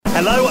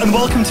Hello and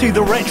welcome to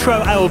the Retro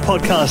Hour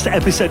podcast,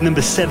 episode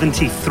number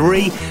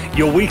 73,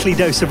 your weekly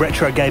dose of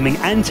retro gaming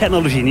and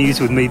technology news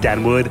with me,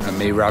 Dan Wood. And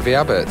me, Ravi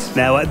Abbott.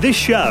 Now, this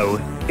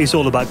show is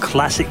all about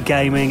classic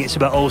gaming, it's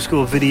about old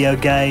school video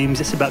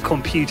games, it's about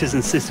computers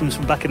and systems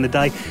from back in the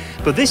day.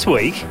 But this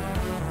week,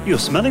 you're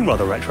smelling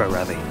rather retro,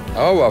 Ravi.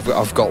 Oh,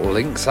 I've got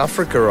Lynx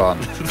Africa on.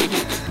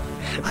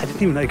 I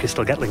didn't even know you could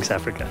still get Lynx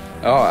Africa.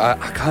 Oh,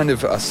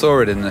 I saw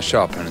it in the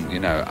shop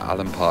and,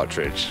 Alan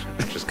Partridge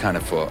just kind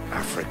of thought,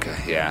 Africa,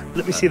 yeah.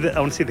 Let me see I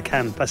want to see the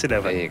can. Pass it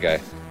over. There you go.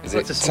 Is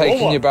it It's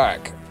taking you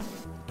back?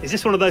 Is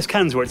this one of those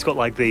cans where it's got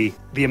like the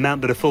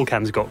amount that a full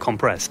can's got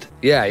compressed?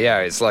 Yeah,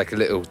 it's like a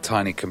little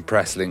tiny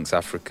compressed Lynx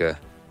Africa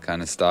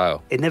kind of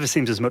style. It never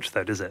seems as much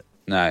though, does it?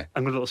 No.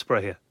 I'm got a little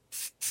spray here.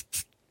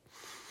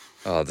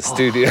 Oh, the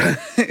studio.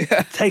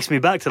 Yeah. Takes me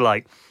back to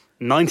like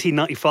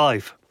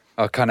 1995.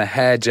 Oh, kind of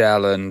hair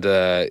gel and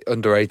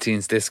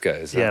under-18s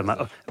discos. Yeah,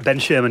 my Ben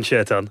Sherman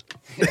shirt on.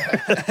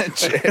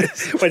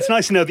 Cheers. Well, it's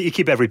nice to know that you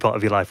keep every part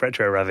of your life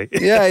retro, Ravi.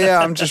 Yeah,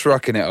 I'm just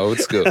rocking it old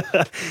school.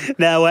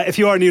 Now, if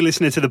you are a new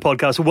listener to the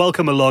podcast,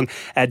 welcome along.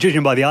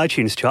 Judging by the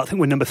iTunes chart, I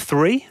think we're number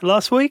 3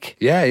 last week.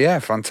 Yeah,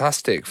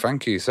 fantastic.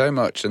 Thank you so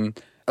much. And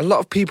a lot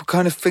of people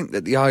kind of think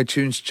that the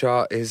iTunes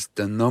chart is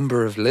the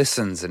number of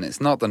listens, and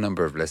it's not the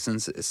number of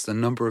listens, it's the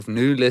number of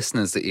new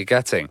listeners that you're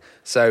getting.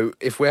 So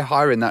if we're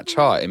higher in that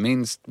chart, it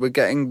means we're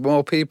getting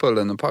more people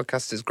and the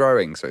podcast is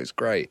growing, so it's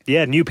great.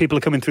 Yeah, new people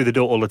are coming through the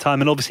door all the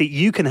time, and obviously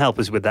you can help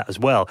us with that as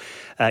well.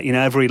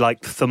 Every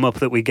thumb up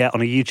that we get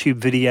on a YouTube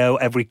video,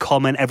 every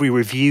comment, every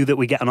review that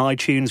we get on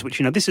iTunes, which,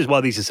 this is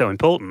why these are so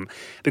important,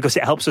 because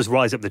it helps us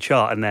rise up the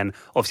chart, and then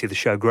obviously the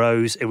show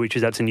grows, it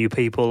reaches out to new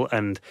people,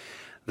 and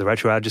the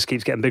Retro Hour just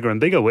keeps getting bigger and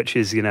bigger, which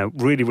is,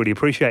 really, really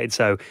appreciated.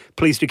 So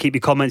please do keep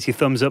your comments, your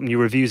thumbs up and your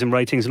reviews and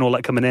ratings and all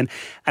that coming in.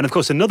 And of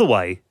course, another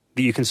way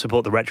that you can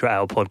support the Retro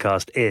Hour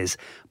podcast is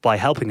by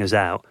helping us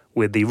out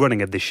with the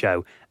running of this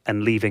show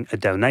and leaving a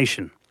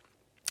donation.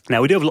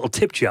 Now, we do have a little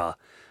tip jar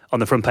on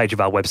the front page of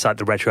our website,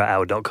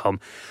 theretrohour.com.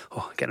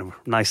 Oh, getting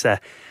a nice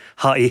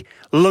hearty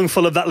lung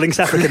full of that Lynx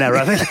Africa now,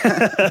 I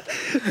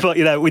think. But,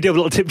 we do have a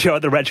little tip jar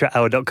at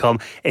theretrohour.com.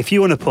 If you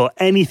want to put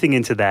anything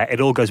into there,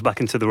 it all goes back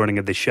into the running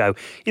of this show.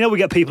 We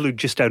get people who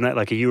just donate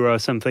like €1 or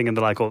something, and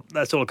they're like, oh,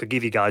 that's all I could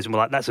give you guys. And we're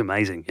like, that's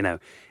amazing,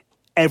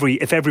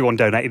 If everyone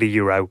donated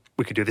 €1,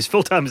 we could do this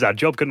full-time as our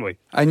job, couldn't we?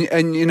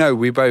 And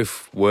we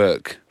both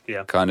work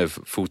kind of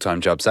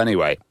full-time jobs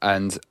anyway.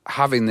 And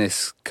having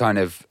this kind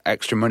of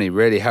extra money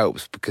really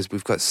helps because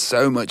we've got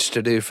so much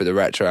to do for the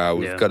Retro Hour.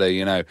 We've got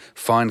to,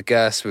 find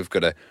guests. We've got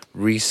to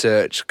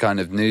research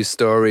kind of news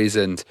stories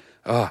and...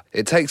 Oh,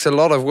 it takes a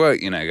lot of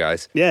work,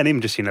 guys. Yeah, and even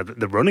just,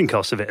 the running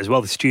costs of it as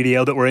well. The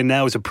studio that we're in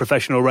now is a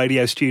professional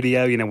radio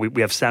studio.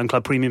 We have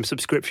SoundCloud Premium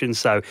subscriptions,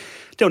 so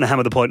don't want to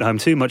hammer the point home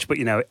too much, but,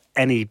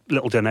 any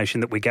little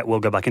donation that we get will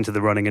go back into the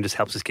running and just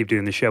helps us keep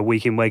doing the show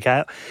week in, week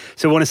out.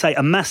 So I want to say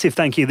a massive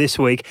thank you this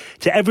week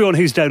to everyone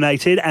who's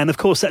donated, and of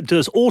course that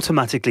does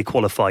automatically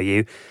qualify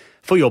you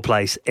for your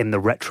place in the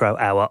Retro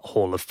Hour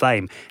Hall of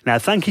Fame. Now,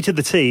 thank you to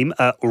the team,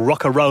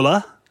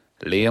 Rockarola,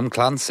 Liam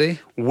Clancy,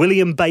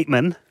 William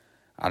Bateman,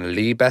 and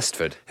Lee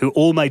Bestford, who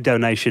all made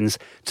donations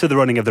to the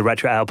running of the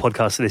Retro Hour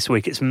podcast this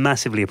week. It's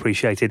massively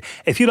appreciated.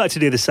 If you'd like to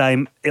do the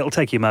same, it'll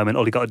take you a moment.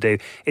 All you've got to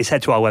do is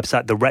head to our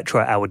website,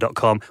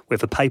 theretrohour.com,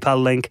 with a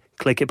PayPal link.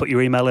 Click it, put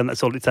your email in,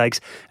 that's all it takes.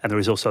 And there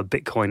is also a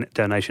Bitcoin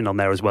donation on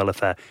there as well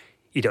if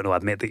you don't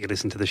want to admit that you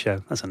listen to the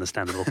show. That's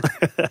understandable.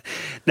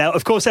 Now,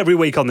 of course, every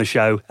week on the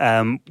show,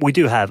 we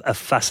do have a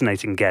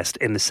fascinating guest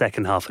in the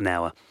second half an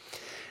hour.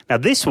 Now,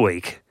 this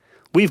week,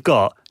 we've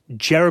got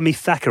Jeremy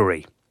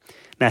Thackeray.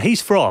 Now,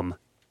 he's from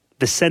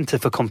the Centre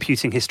for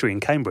Computing History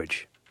in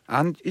Cambridge.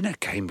 And,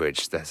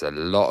 Cambridge, there's a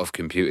lot of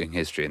computing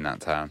history in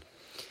that town.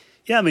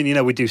 Yeah, I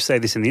mean, we do say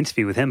this in the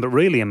interview with him, but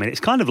really, it's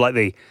kind of like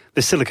the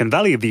Silicon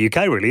Valley of the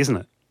UK, really, isn't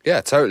it?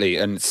 Yeah, totally,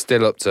 and it's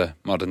still up to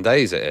modern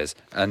days it is.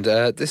 And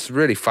this is a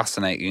really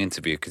fascinating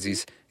interview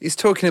because he's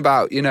talking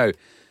about,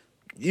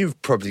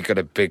 you've probably got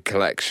a big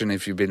collection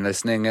if you've been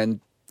listening, and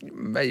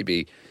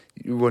maybe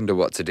you wonder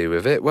what to do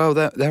with it. Well,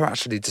 they're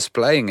actually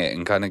displaying it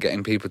and kind of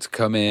getting people to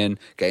come in,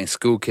 getting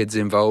school kids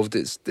involved.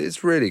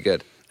 It's really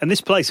good. And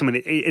this place,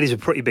 it is a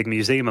pretty big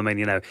museum. I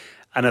know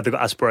they've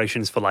got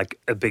aspirations for like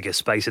a bigger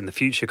space in the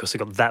future because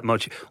they've got that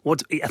much.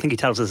 I think he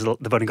tells us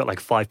they've only got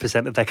like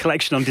 5% of their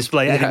collection on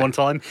display at any one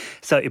time.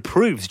 So it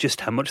proves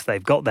just how much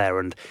they've got there.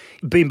 And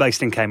being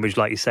based in Cambridge,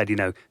 like you said,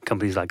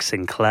 companies like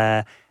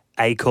Sinclair,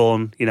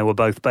 Acorn, were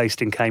both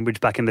based in Cambridge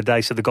back in the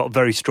day. So they've got a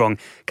very strong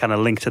kind of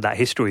link to that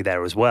history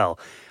there as well.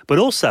 But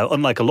also,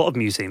 unlike a lot of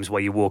museums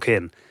where you walk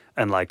in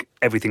and like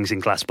everything's in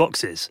glass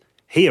boxes,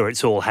 here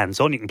it's all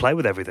hands-on. You can play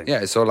with everything.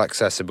 Yeah, it's all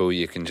accessible.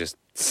 You can just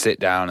sit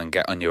down and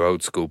get on your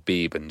old school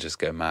Beeb and just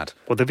go mad.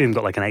 Well, they've even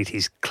got like an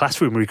 80s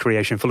classroom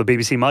recreation full of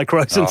BBC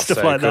micros and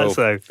stuff like that.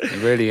 So a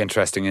really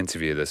interesting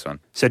interview, this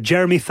one. So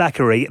Jeremy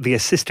Thackeray, the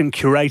assistant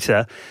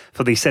curator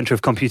for the Centre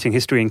of Computing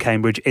History in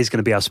Cambridge, is going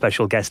to be our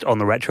special guest on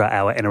the Retro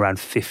Hour in around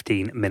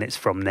 15 minutes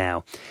from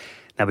now.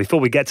 Now,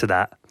 before we get to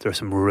that, there are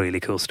some really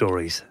cool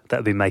stories that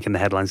have been making the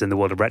headlines in the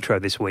world of retro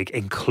this week,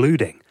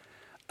 including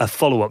a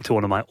follow-up to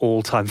one of my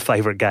all-time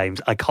favourite games.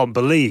 I can't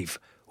believe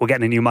we're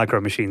getting a new Micro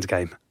Machines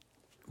game.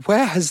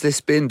 Where has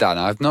this been, Dan?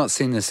 I've not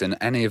seen this in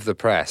any of the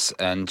press.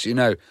 And, you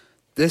know,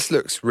 this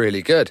looks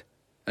really good.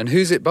 And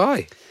who's it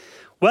by?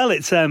 Well,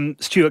 it's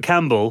Stuart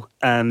Campbell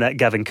and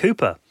Gavin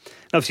Cooper.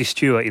 Obviously,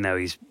 Stuart, you know,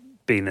 he's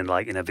been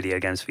in video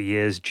games for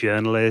years,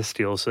 journalist.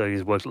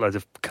 He's worked at loads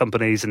of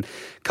companies and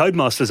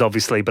Codemasters,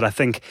 obviously. But I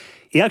think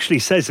he actually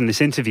says in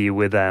this interview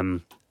with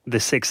the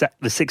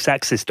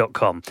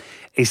sixaxis.com,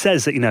 he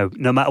says that, you know,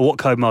 no matter what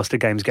Codemaster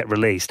games get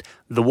released,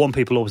 the one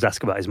people always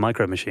ask about is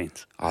Micro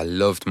Machines. I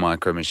loved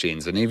Micro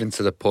Machines, and even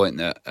to the point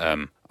that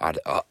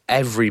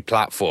every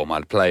platform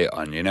I'd play it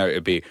on. You know,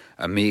 it'd be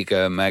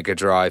Amiga, Mega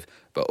Drive,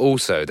 but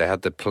also they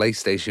had the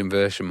PlayStation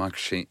version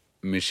Micro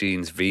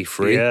Machines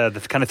V3. Yeah,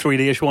 the kind of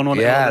 3D-ish one.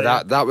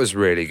 Yeah, that was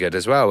really good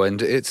as well.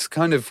 And it's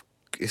kind of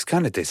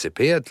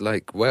disappeared.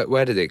 Like,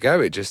 where did it go?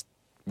 It just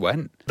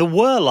went. There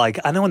were,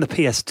 I know on the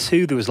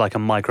PS2 there was a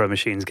Micro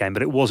Machines game,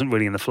 but it wasn't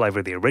really in the flavour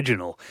of the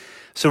original.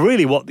 So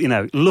really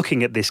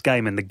looking at this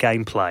game and the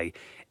gameplay,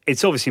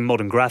 it's obviously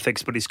modern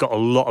graphics, but it's got a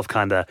lot of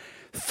kind of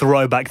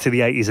throwback to the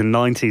 80s and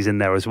 90s in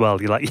there as well.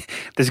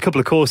 There's a couple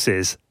of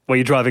courses where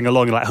you're driving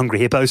along and hungry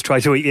hippos try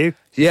to eat you.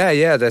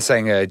 Yeah, they're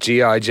saying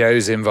G.I.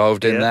 Joe's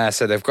involved in there,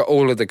 so they've got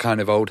all of the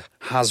kind of old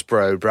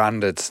Hasbro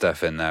branded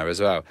stuff in there as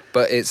well.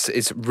 But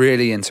it's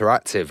really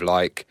interactive.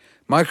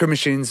 Micro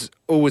Machines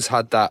always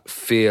had that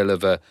feel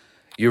of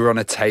you're on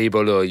a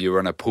table or you're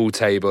on a pool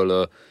table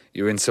or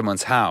you're in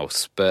someone's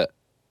house. But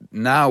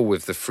now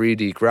with the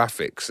 3D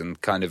graphics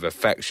and kind of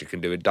effects you can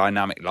do with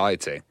dynamic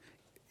lighting,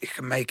 you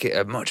can make it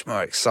a much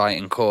more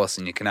exciting course,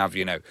 and you can have,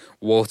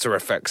 water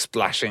effects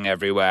splashing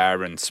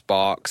everywhere and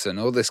sparks and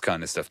all this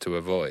kind of stuff to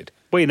avoid.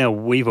 Well,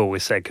 we've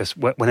always said, because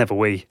whenever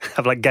we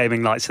have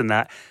gaming nights and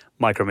that,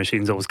 Micro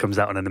Machines always comes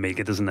out on an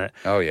Amiga, doesn't it?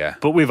 Oh, yeah.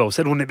 But we've always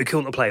said, wouldn't it be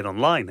cool to play it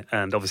online?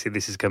 And obviously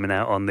this is coming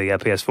out on the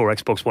PS4,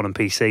 Xbox One and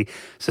PC.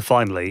 So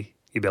finally,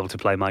 you'll be able to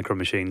play Micro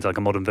Machines, a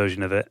modern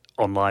version of it,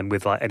 online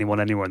with anyone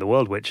anywhere in the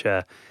world, which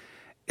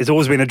it's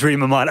always been a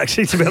dream of mine,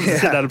 actually, to be able to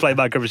sit down and play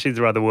Micro Machines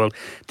around the world.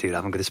 Dude,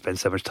 I'm going to spend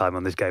so much time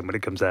on this game when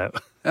it comes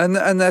out. And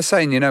they're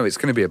saying, it's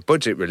going to be a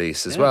budget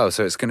release as well.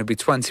 So it's going to be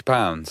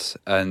 £20,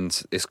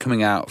 and it's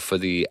coming out for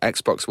the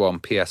Xbox One,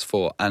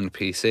 PS4 and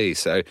PC.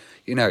 So,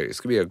 it's going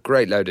to be a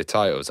great load of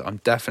titles. I'm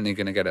definitely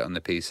going to get it on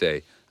the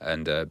PC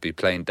and be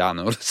playing Dan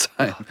all the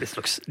time. Oh,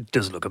 this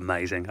does look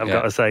amazing. I've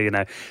got to say,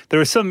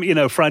 there are some,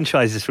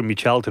 franchises from your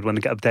childhood when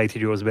they get updated,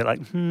 you're always a bit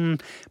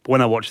But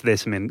when I watch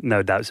this,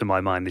 no doubts in my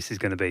mind, this is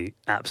going to be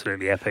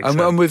absolutely epic.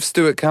 And with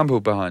Stuart Campbell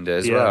behind it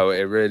as well,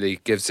 it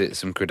really gives it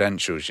some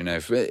credentials,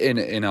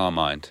 in our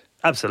mind.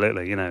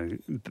 Absolutely,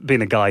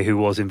 being a guy who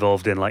was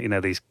involved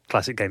in these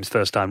classic games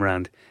first time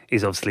round,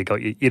 he's obviously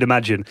got, you'd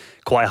imagine,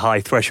 quite a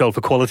high threshold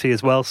for quality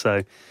as well,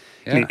 so...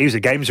 Yeah. He was a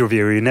games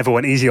reviewer. He never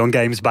went easy on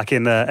games back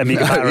in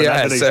Amiga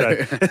Power. So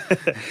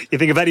you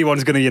think if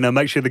anyone's going to,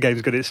 make sure the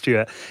game's good, it's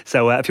Stuart.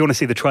 So if you want to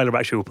see the trailer,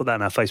 actually, we'll put that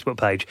on our Facebook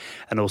page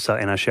and also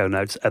in our show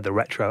notes at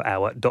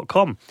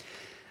theretrohour.com.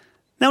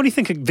 Now, when you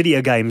think of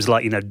video games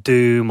like,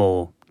 Doom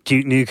or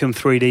Duke Nukem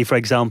 3D, for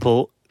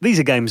example, these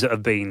are games that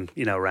have been,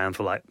 around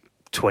for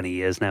 20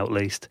 years now at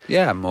least.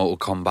 Yeah, Mortal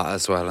Kombat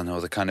as well and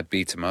all the kind of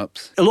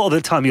beat-em-ups. A lot of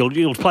the time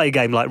you'll play a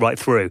game right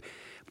through,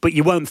 but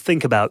you won't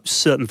think about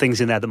certain things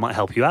in there that might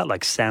help you out,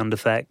 like sound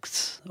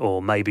effects, or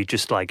maybe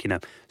just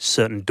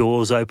certain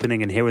doors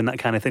opening and hearing that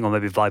kind of thing, or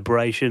maybe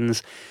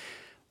vibrations.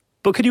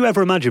 But could you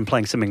ever imagine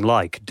playing something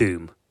like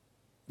Doom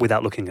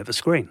without looking at the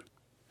screen?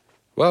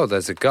 Well,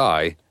 there's a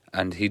guy,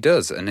 and he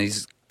does, and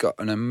he's got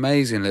an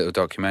amazing little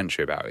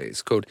documentary about it.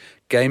 It's called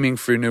Gaming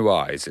Through New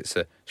Eyes. It's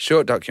a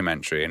short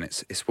documentary, and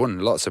it's won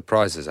lots of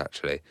prizes,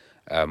 actually,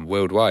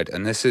 worldwide.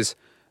 And this is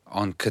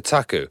on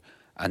Kotaku,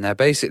 and they're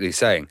basically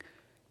saying...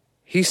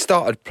 He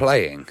started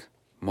playing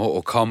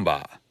Mortal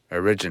Kombat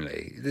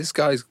originally. This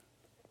guy's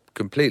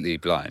completely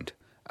blind.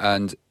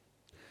 And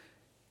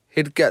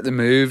he'd get the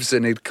moves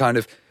and he'd kind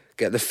of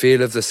get the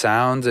feel of the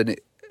sound.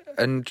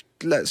 And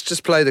let's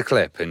just play the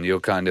clip and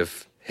you'll kind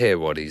of hear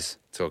what he's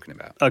talking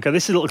about. Okay,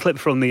 this is a little clip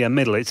from the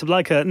middle. It's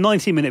like a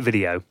 90-minute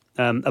video.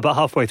 About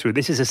halfway through,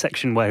 this is a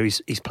section where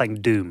he's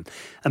playing Doom.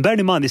 And bearing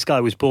in mind, this guy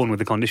was born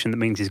with a condition that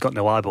means he's got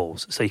no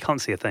eyeballs, so he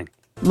can't see a thing.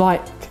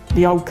 Like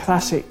the old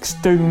classics,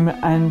 Doom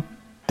and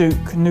Duke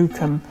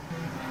Nukem,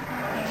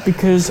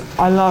 because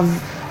I love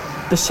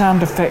the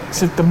sound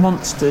effects of the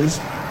monsters,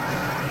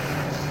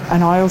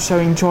 and I also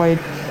enjoyed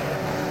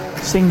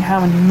seeing how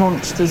many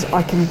monsters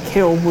I can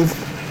kill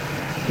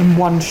in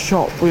one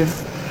shot with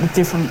the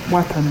different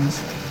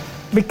weapons.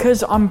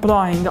 Because I'm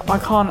blind, I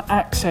can't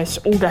access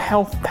all the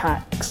health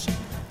packs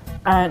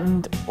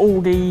and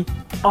all the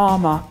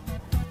armour,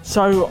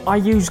 so I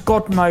use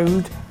God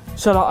mode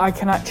so that I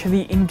can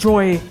actually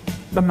enjoy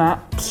the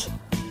maps.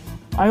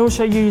 I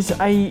also use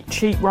a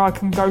cheat where I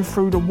can go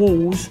through the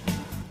walls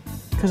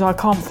because I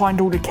can't find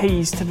all the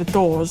keys to the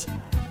doors.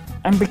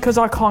 And because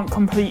I can't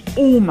complete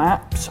all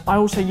maps, I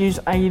also use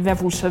a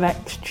level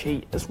select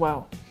cheat as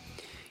well.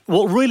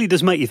 What really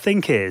does make you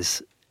think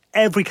is,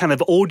 every kind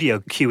of audio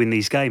cue in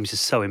these games is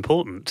so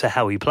important to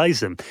how he plays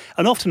them.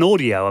 And often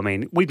audio, I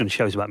mean, we've done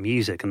shows about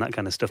music and that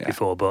kind of stuff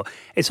before, but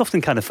it's often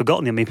kind of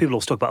forgotten. I mean, people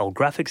always talk about old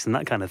graphics and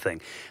that kind of thing.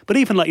 But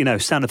even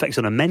like, sound effects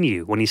on a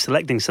menu, when you're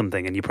selecting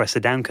something and you press the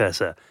down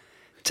cursor,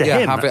 to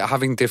him...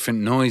 having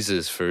different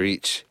noises for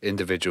each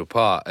individual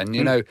part.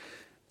 And,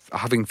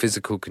 having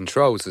physical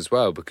controls as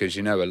well, because,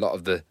 a lot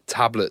of the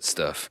tablet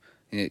stuff,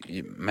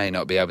 you may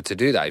not be able to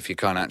do that if you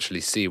can't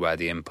actually see where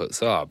the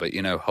inputs are. But,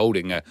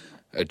 holding a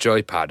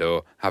joypad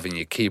or having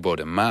your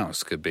keyboard and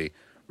mouse could be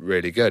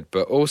really good.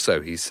 But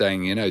also he's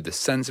saying, the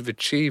sense of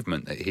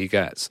achievement that he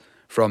gets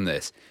from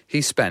this.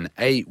 He spent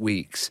 8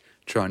 weeks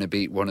trying to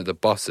beat one of the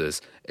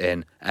bosses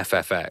in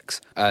FFX.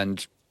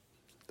 And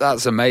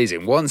that's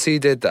amazing. Once he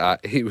did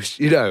that, he was,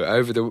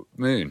 over the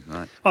moon.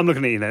 Right? I'm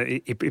looking at,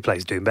 he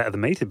plays Doom better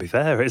than me, to be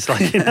fair. It's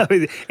like,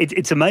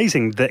 it's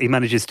amazing that he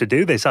manages to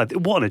do this.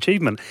 What an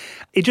achievement.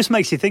 It just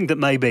makes you think that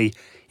maybe,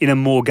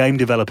 more game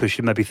developers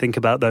should maybe think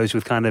about those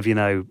with kind of,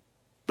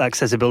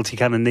 accessibility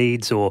kind of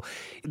needs, or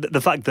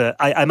the fact that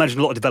I imagine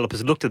a lot of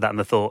developers looked at that and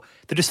they thought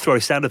they just throw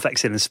sound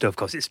effects in and stuff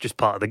because it's just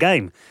part of the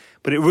game.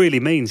 But it really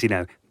means,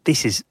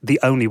 this is the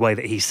only way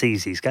that he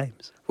sees these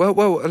games.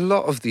 Well, a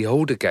lot of the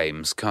older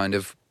games kind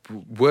of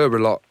were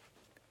a lot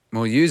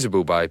more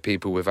usable by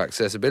people with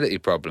accessibility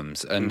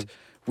problems. And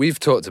we've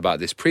talked about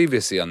this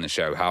previously on the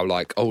show, how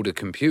like older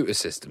computer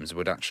systems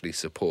would actually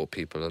support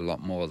people a lot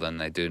more than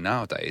they do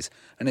nowadays.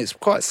 And it's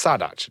quite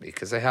sad actually,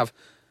 because they have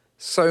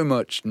so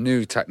much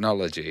new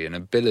technology and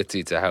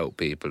ability to help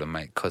people and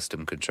make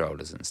custom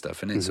controllers and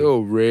stuff. And it's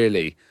all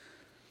really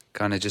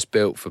kind of just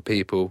built for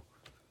people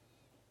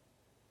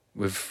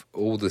with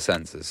all the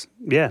sensors.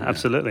 Yeah,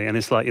 absolutely. And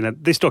it's like,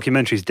 this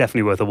documentary is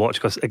definitely worth a watch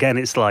because, again,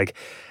 it's like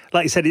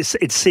you said,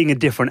 it's seeing a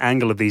different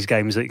angle of these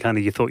games that kind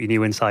of you thought you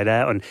knew inside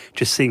out, and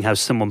just seeing how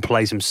someone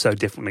plays them so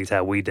differently to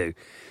how we do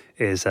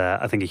is,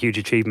 I think, a huge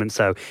achievement.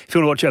 So if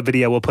you want to watch our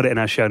video, we'll put it in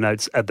our show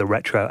notes at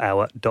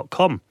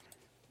theretrohour.com.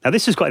 Now,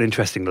 this has got an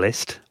interesting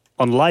list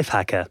on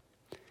Lifehacker,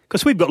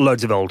 because we've got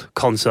loads of old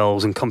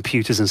consoles and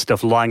computers and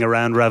stuff lying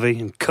around, Ravi,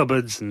 and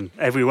cupboards and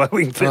everywhere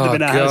we can fit them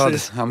in our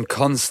houses. I'm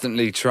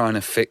constantly trying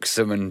to fix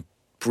them and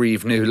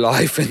breathe new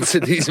life into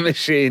these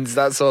machines.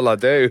 That's all I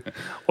do.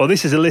 Well,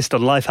 this is a list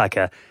on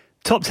Lifehacker.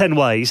 Top 10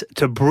 ways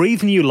to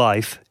breathe new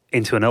life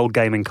into an old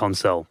gaming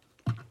console.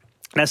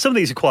 Now, some of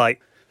these are quite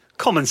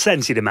common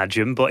sense, you'd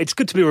imagine, but it's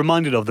good to be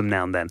reminded of them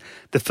now and then.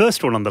 The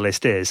first one on the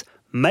list is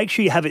make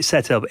sure you have it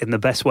set up in the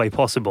best way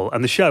possible.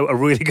 And the show, a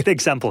really good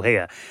example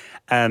here.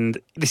 And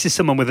this is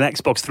someone with an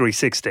Xbox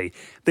 360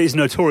 that is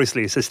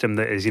notoriously a system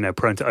that is,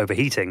 prone to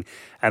overheating.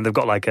 And they've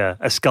got like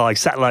a Sky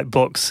satellite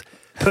box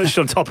perched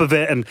on top of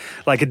it and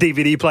like a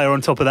DVD player on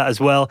top of that as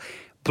well.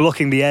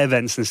 Blocking the air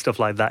vents and stuff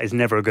like that is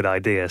never a good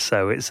idea.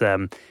 So it's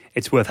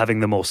worth having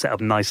them all set up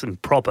nice and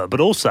proper.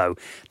 But also,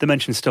 they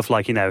mention stuff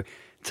like,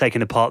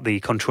 taking apart the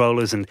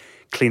controllers and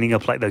cleaning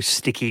up like those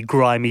sticky,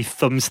 grimy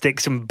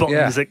thumbsticks and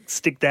buttons that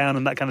stick down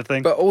and that kind of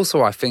thing. But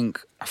also, I think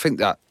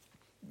that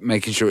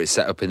making sure it's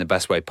set up in the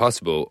best way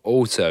possible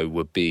also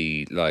would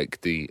be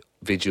like the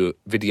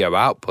video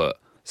output.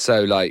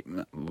 So like,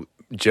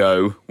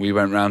 Joe, we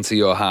went round to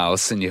your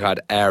house and you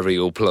had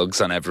aerial plugs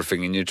on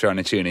everything and you're trying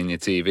to tune in your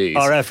TVs.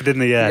 RF,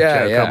 didn't he?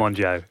 Yeah, Joe, come on,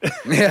 Joe.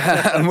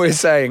 Yeah, and we're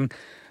saying,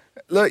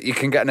 look, you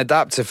can get an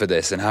adapter for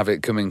this and have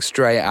it coming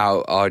straight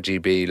out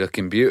RGB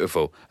looking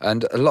beautiful.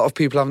 And a lot of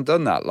people haven't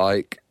done that.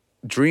 Like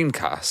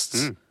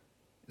Dreamcasts,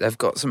 they've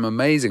got some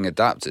amazing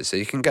adapters. So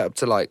you can get up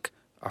to like,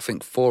 I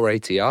think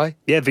 480i.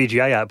 Yeah,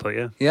 VGA output,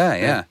 yeah.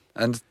 Yeah.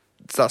 And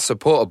that's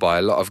supported by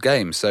a lot of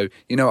games. So,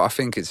 I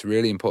think it's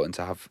really important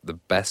to have the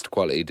best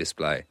quality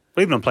display.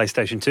 Well, even on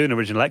PlayStation 2 and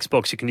original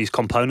Xbox, you can use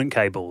component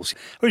cables.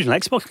 Original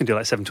Xbox can do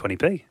like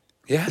 720p.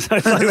 Yeah. So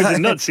it's like really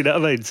nuts, you know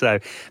what I mean? So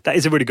that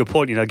is a really good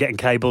point, getting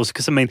cables.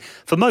 Because, I mean,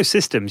 for most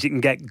systems, you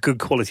can get good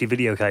quality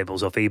video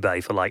cables off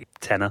eBay for like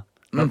tenner.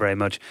 Not very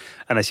much,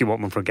 unless you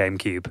want one for a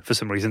GameCube. For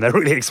some reason, they're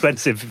really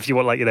expensive if you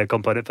want, like,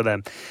 component for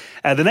them.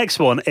 The next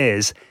one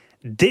is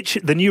ditch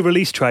the new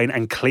release train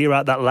and clear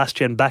out that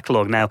last-gen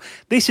backlog. Now,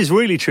 this is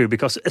really true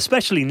because,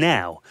 especially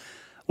now,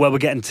 where we're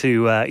getting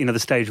to, the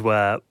stage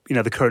where,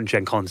 the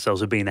current-gen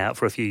consoles have been out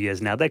for a few years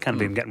now. They're kind of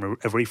been getting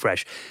a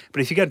refresh.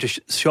 But if you go to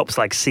shops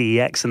like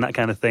CEX and that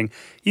kind of thing,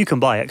 you can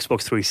buy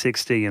Xbox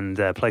 360 and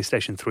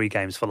PlayStation 3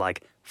 games for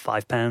like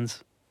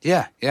 £5.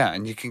 Yeah,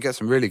 and you can get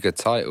some really good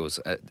titles.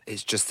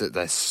 It's just that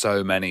there's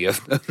so many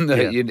of them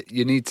that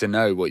you need to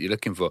know what you're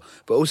looking for.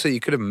 But also, you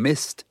could have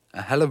missed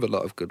a hell of a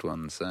lot of good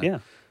ones. So. Yeah.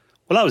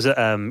 Well, that was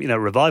at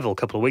Revival a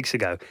couple of weeks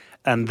ago.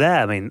 And there,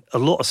 I mean, a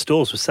lot of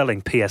stores were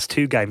selling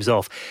PS2 games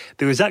off.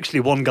 There was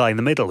actually one guy in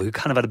the middle who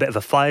kind of had a bit of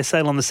a fire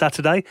sale on the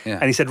Saturday. Yeah.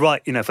 And he said,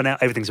 right, for now,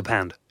 everything's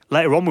 £1.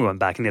 Later on, we went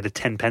back and he had a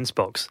 10 pence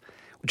box,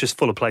 which is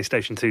full of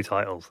PlayStation 2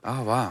 titles.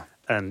 Oh, wow.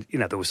 And,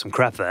 there was some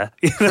crap there.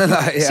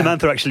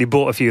 Samantha actually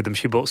bought a few of them.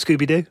 She bought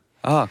Scooby-Doo.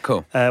 Oh,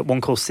 cool.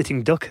 One called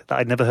Sitting Duck that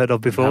I'd never heard of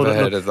before. Never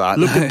heard of that.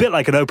 Looked a bit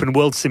like an open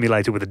world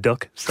simulator with a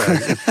duck. So,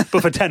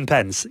 but for 10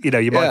 pence,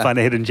 you might find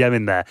a hidden gem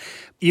in there.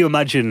 You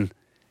imagine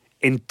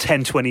in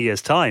 10, 20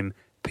 years' time,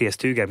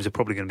 PS2 games are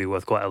probably going to be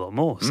worth quite a lot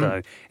more.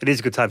 So it is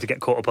a good time to get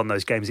caught up on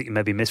those games that you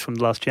maybe missed from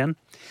the last gen.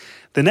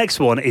 The next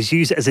one is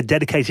use it as a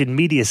dedicated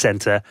media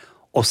center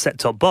or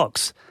set-top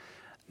box.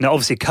 Now,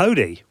 obviously,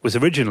 Kodi was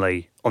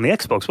originally on the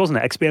Xbox, wasn't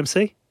it?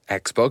 XBMC?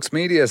 Xbox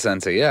Media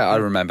Center, yeah, I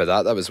remember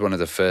that. That was one of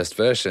the first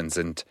versions,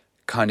 and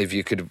kind of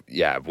you could,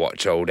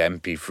 watch old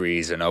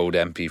MP3s and old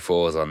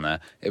MP4s on there.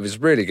 It was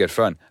really good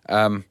fun.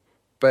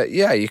 But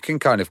yeah, you can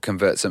kind of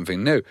convert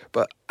something new.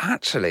 But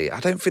actually, I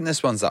don't think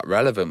this one's that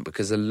relevant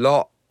because a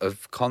lot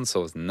of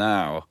consoles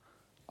now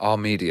are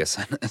media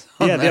centers.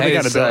 Yeah, they have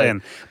kind of built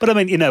in. But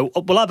I mean,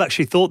 I've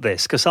actually thought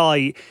this because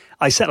I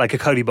set like a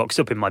Kodi box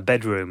up in my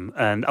bedroom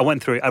and I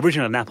went through,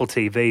 originally an Apple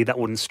TV, that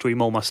wouldn't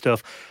stream all my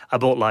stuff. I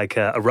bought like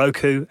a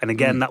Roku, and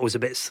again, that was a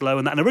bit slow.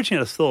 And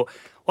originally I thought,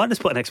 why not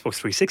just put an Xbox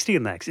 360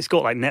 in there? Because it's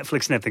got like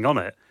Netflix and everything on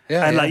it.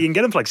 Yeah, and like you can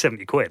get them for like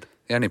 70 quid.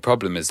 The only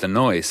problem is the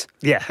noise.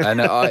 Yeah.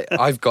 And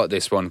I've got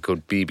this one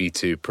called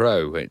BB2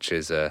 Pro, which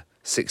is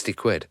 60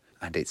 quid,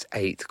 and it's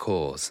 8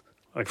 cores.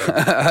 Okay.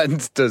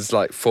 And does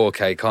like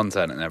 4K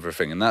content and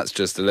everything, and that's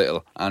just a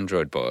little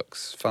Android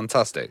box.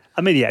 Fantastic.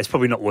 I mean, yeah, it's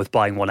probably not worth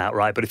buying one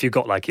outright, but if you've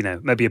got like,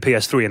 maybe a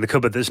PS3 in the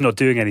cupboard that's not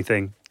doing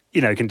anything,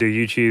 you can do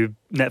YouTube,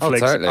 Netflix,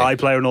 totally.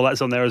 iPlayer and all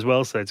that's on there as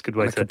well, so it's a good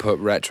way I to... could put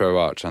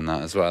RetroArch on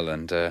that as well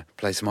and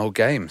play some old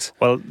games.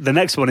 Well, the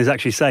next one is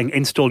actually saying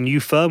install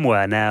new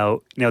firmware. Now,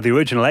 the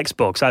original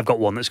Xbox, I've got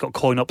one that's got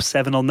CoinOps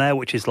 7 on there,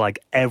 which is like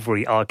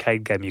every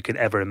arcade game you could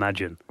ever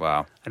imagine.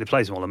 Wow. And it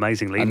plays them all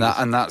amazingly. And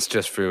that's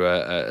just through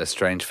a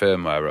strange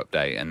firmware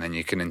update, and then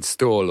you can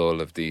install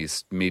all of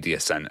these media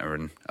center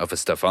and other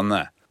stuff on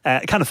there.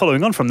 Kind of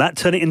following on from that,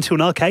 turn it into an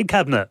arcade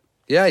cabinet.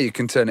 Yeah, you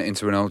can turn it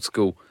into an old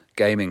school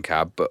gaming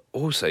cab, but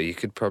also you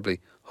could probably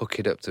hook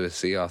it up to a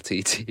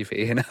CRT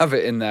TV and have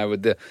it in there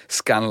with the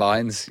scan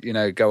lines,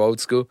 go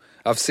old school.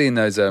 I've seen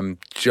those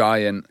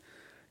giant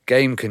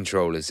game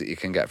controllers that you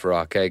can get for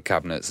arcade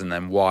cabinets and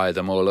then wire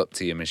them all up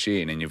to your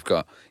machine, and you've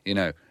got,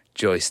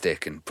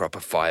 joystick and proper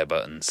fire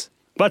buttons.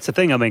 That's the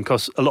thing,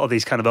 because a lot of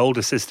these kind of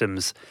older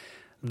systems,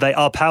 they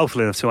are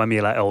powerful enough to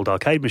emulate old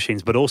arcade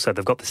machines, but also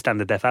they've got the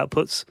standard def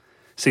outputs.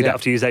 So you don't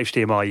have to use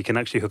HDMI, you can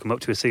actually hook them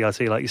up to a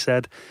CRT, like you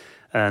said.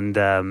 And,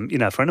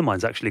 a friend of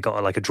mine's actually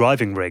got like a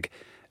driving rig,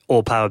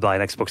 all powered by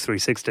an Xbox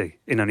 360.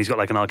 And he's got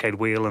like an arcade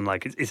wheel and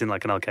like it's in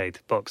like an arcade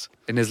box.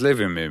 In his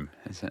living room,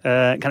 is it?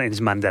 Kind of in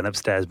his man den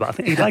upstairs, but I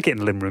think he'd like it in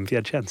the living room if he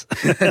had a chance.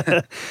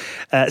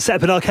 Set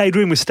up an arcade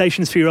room with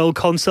stations for your old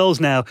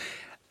consoles. Now,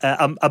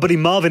 our buddy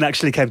Marvin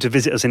actually came to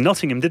visit us in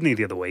Nottingham, didn't he,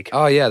 the other week?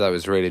 Oh, yeah, that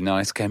was really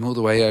nice. Came all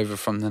the way over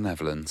from the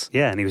Netherlands.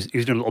 Yeah, and he was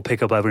doing a little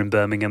pickup over in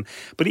Birmingham.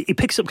 But he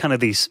picks up kind of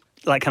these,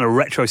 like, kind of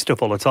retro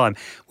stuff all the time.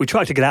 We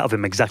tried to get out of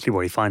him exactly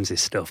where he finds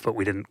this stuff, but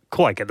we didn't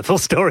quite get the full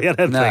story, I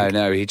don't think.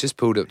 No, he just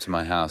pulled up to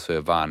my house with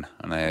a van,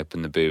 and I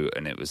opened the boot,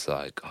 and it was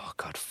like,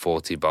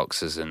 40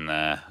 boxes in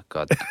there.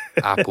 God,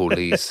 Apple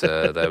lease.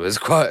 There was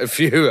quite a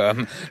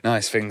few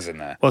nice things in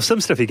there. Well,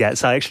 some stuff he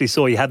gets, I actually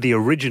saw he had the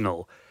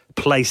original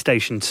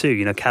PlayStation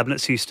 2,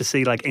 cabinets you used to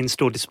see like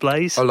in-store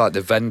displays. Oh, like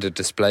the vendor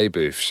display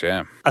booths,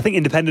 yeah. I think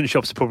independent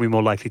shops are probably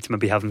more likely to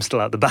maybe have them still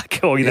out the back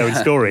or, in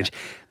storage.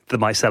 They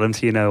might sell them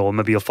to, or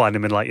maybe you'll find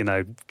them in like,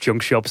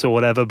 junk shops or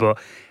whatever. But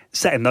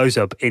setting those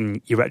up in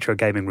your retro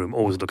gaming room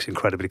always looks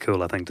incredibly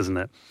cool, I think, doesn't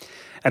it?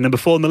 And number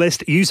 4 on the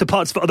list, use the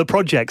parts for other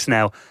projects.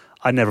 Now,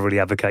 I never really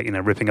advocate,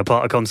 ripping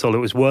apart a console that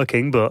was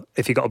working, but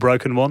if you got a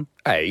broken one...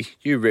 Hey,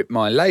 you ripped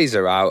my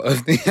laser out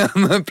of the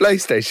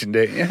PlayStation,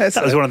 didn't you?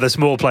 That was one of the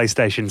small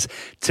PlayStations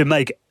to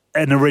make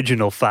an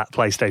original fat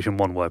PlayStation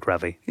 1 work,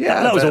 Ravi.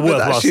 Yeah, that was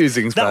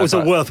a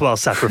worthwhile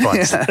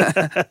sacrifice.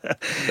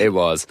 It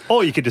was.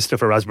 Or you could just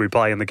stuff a Raspberry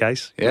Pi in the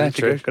case. Yeah, if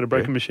true. You've got a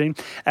broken machine.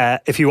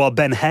 If you are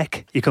Ben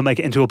Heck, you can make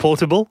it into a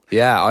portable.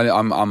 Yeah,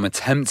 I'm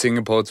attempting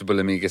a portable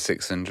Amiga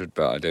 600,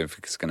 but I don't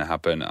think it's going to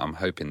happen. I'm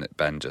hoping that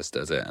Ben just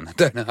does it and I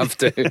don't have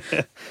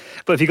to.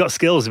 But if you've got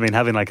skills,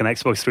 having like an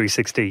Xbox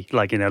 360,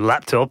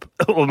 laptop,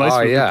 almost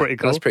would be pretty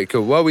cool. That's pretty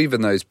cool. Well, even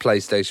those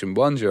PlayStation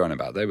 1s you're on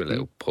about, they were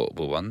little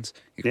portable ones.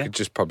 You could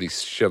just probably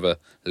shove a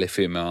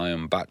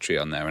lithium-ion battery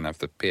on there and have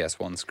the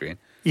PS1 screen.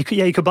 You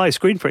could buy a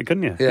screen for it,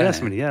 couldn't you? Yeah, a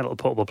little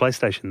portable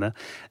PlayStation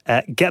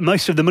there. Get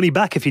most of the money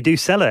back if you do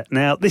sell it.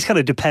 Now, this kind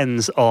of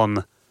depends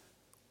on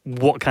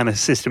what kind of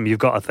system you've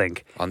got, I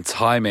think. On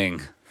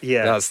timing.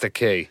 Yeah. That's the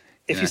key.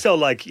 If you sell,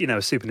 like,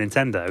 a Super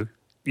Nintendo,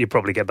 you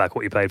probably get back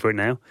what you paid for it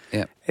now.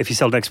 Yeah. If you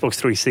sold an Xbox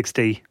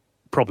 360,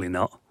 probably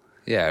not.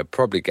 Yeah,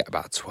 probably get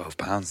about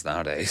 £12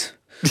 nowadays.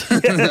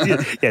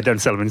 Yeah, don't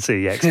sell them in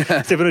CEX. So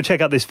if you want to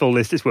check out this full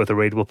list, it's worth a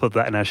read. We'll put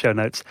that in our show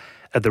notes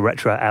at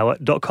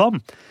theretrohour.com.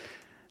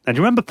 Now, do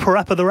you remember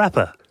Parappa the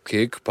Rapper?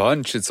 Kick,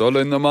 punch, it's all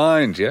in the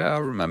mind. Yeah, I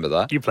remember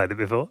that. You played it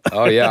before.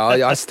 Oh, yeah,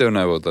 I still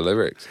know all the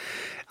lyrics.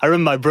 I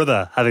remember my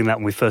brother having that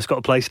when we first got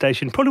a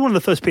PlayStation. Probably one of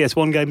the first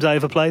PS1 games I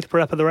ever played,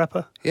 Parappa the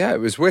Rapper. Yeah, it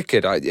was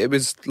wicked. It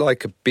was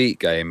like a beat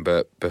game,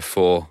 but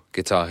before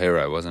Guitar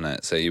Hero, wasn't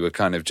it? So you were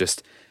kind of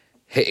just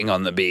hitting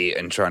on the beat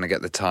and trying to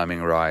get the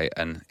timing right,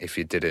 and if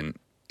you didn't,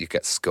 you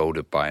get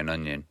scolded by an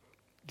onion.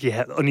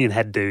 Yeah, onion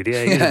head dude.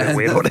 Yeah, he was a bit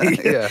weird, wasn't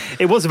he? Yeah.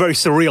 It was a very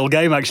surreal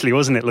game, actually,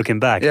 wasn't it, looking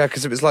back? Yeah,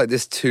 because it was like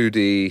this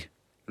 2D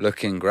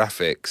looking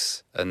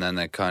graphics, and then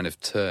they kind of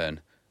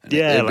turn. And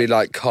Yeah, it'd be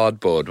like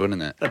cardboard,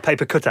 wouldn't it?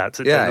 Paper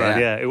cutouts.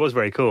 Yeah. It was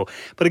very cool.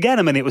 But again,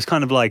 I mean, it was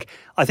kind of like,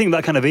 I think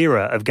that kind of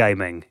era of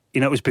gaming,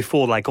 it was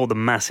before like all the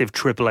massive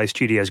AAA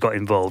studios got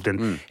involved,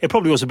 and it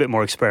probably was a bit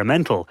more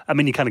experimental. I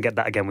mean, you kind of get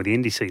that again with the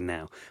indie scene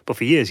now, but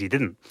for years you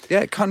didn't. Yeah,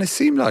 it kind of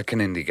seemed like an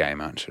indie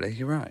game, actually.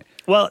 You're right.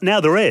 Well,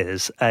 now there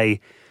is a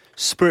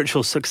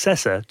spiritual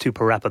successor to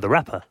Parappa the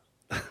Rapper,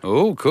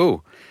 Oh,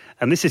 cool.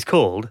 and this is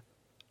called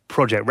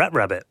Project Rap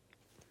Rabbit.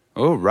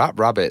 Oh, Rap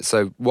Rabbit.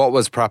 So what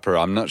was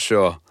Prapper? I'm not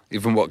sure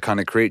even what kind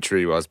of creature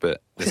he was,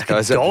 but this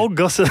guy's a dog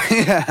or something.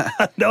 Yeah.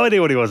 I had no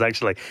idea what he was,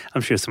 actually.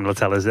 I'm sure someone will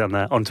tell us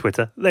on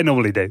Twitter. They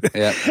normally do.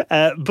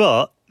 Yeah.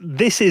 But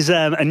this is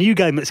a new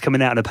game that's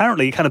coming out, and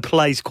apparently it kind of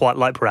plays quite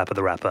like Parappa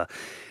the Rapper,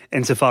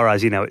 insofar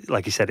as,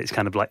 like you said, it's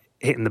kind of like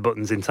hitting the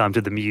buttons in time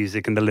to the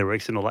music and the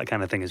lyrics and all that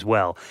kind of thing as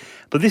well.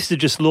 But this is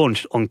just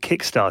launched on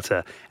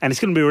Kickstarter, and it's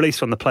going to be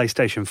released on the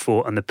PlayStation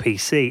 4 and the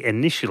PC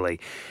initially.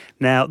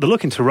 Now, they're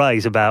looking to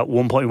raise about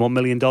 $1.1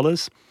 million,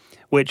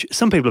 which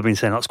some people have been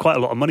saying that's quite a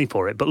lot of money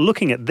for it. But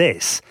looking at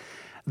this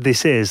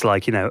is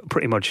like,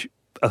 pretty much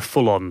a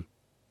full-on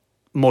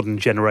modern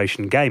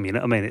generation game. You know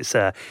what I mean?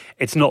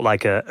 It's not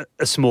like a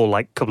small,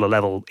 like, couple of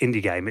level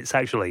indie game. It's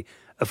actually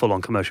a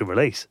full-on commercial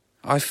release.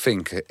 I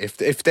think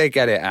if they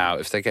get it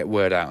out, if they get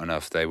word out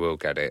enough, they will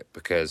get it,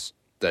 because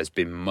there's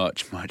been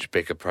much, much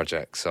bigger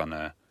projects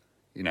on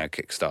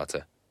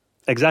Kickstarter.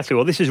 Exactly.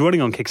 Well, this is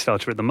running on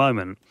Kickstarter at the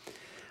moment,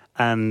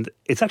 and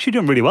it's actually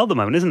doing really well at the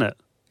moment, isn't it?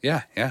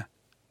 Yeah.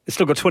 It's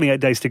still got 28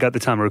 days to go at the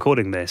time of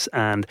recording this,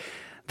 and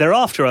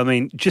thereafter, I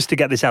mean, just to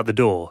get this out the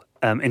door,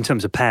 in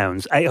terms of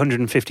pounds,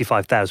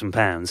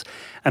 £855,000,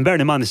 and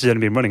bearing in mind this has only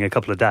been running a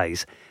couple of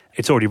days,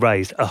 it's already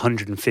raised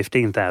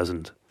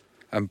 $115,000.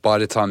 And by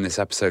the time this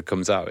episode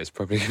comes out, it's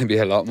probably going to be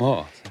a lot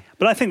more.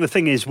 But I think the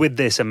thing is with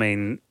this, I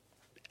mean,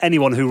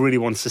 anyone who really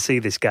wants to see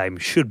this game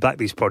should back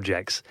these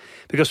projects,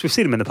 because we've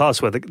seen them in the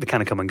past where they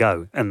kind of come and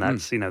go, and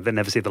that's, they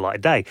never see the light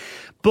of day.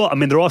 But, I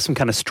mean, there are some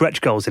kind of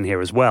stretch goals in here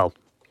as well.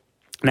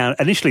 Now,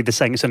 initially, they're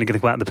saying it's only going to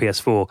come out on the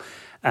PS4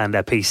 and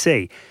their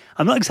PC.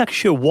 I'm not exactly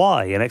sure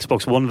why an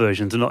Xbox One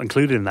versions are not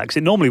included in that, because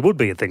it normally would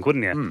be, I think,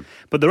 wouldn't you?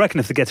 But they reckon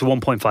if they get to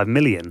 1.5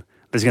 million,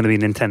 there's going to be a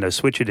Nintendo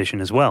Switch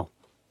edition as well.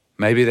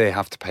 Maybe they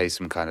have to pay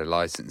some kind of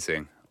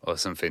licensing or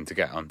something to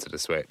get onto the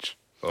Switch.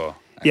 Or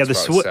yeah,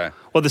 Xbox,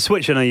 the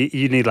Switch, I know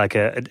you need like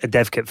a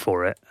dev kit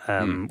for it,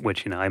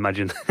 which, I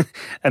imagine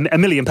 £1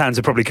 million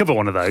would probably cover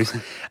one of those.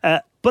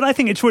 But I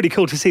think it's really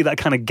cool to see that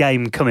kind of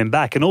game coming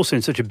back, and also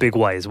in such a big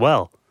way as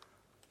well.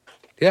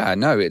 Yeah, I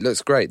know, it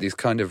looks great. These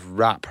kind of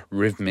rap,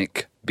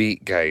 rhythmic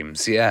beat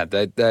games. Yeah,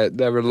 they're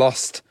a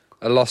lost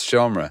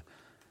genre.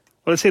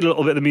 Well, let's see a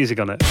little bit of the music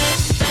on it.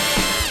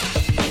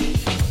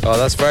 Oh,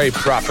 that's very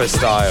Prapper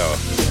style.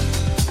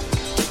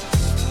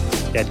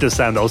 Yeah, it does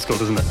sound old school,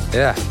 doesn't it?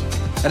 Yeah.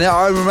 And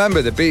I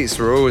remember the beats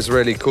were always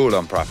really cool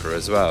on Prapper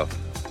as well.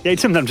 Yeah, you'd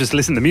sometimes just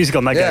listen to the music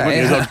on that game, wouldn't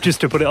you, as well,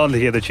 just to put it on to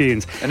hear the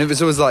tunes. And it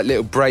was always like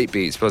little break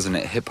beats, wasn't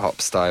it? Hip-hop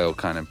style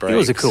kind of breaks. He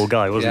was a cool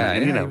guy, wasn't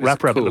he? And, Yeah,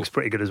 Rap Rabbit looks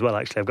pretty good as well,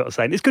 actually, I've got to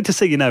say. And it's good to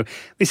see,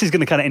 this is going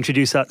to kind of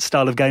introduce that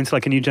style of game to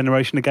like a new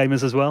generation of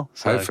gamers as well.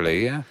 So,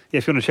 hopefully, yeah. Yeah,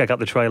 if you want to check out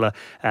the trailer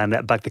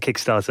and back the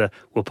Kickstarter,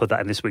 we'll put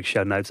that in this week's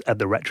show notes at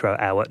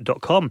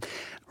theretrohour.com.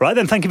 Right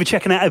then, thank you for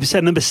checking out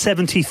episode number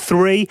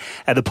 73.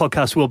 The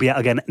podcast will be out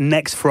again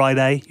next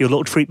Friday. Your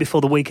little treat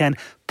before the weekend.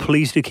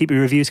 Please do keep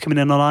your reviews coming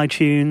in on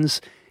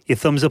iTunes, your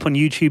thumbs up on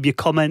YouTube, your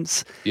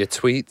comments. Your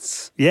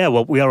tweets. Yeah,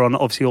 well, we are on,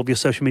 obviously, all of your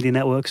social media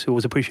networks. We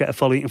always appreciate a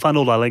follow. You can find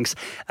all our links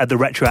at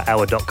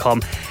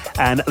theretrohour.com.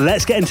 And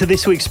let's get into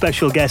this week's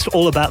special guest,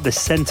 all about the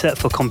Centre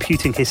for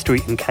Computing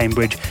History in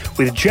Cambridge,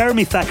 with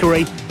Jeremy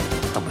Thackeray.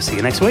 And we'll see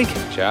you next week.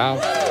 Ciao.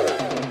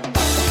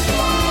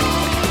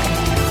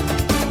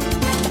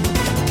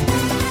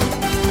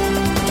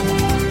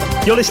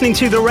 You're listening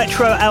to the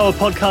Retro Hour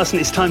podcast,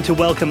 and it's time to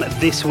welcome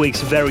this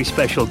week's very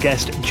special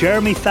guest,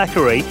 Jeremy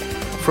Thackeray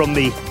from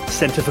the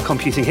Centre for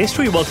Computing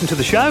History. Welcome to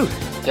the show.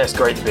 Yeah, it's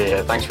great to be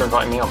here. Thanks for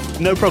inviting me on.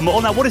 No problem at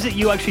all. Now, what is it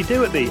you actually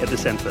do at the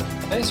centre?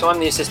 Okay, so I'm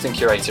the assistant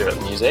curator at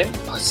the museum.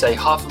 I'd say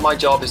half of my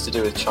job is to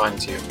do with trying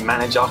to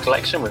manage our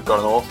collection. We've got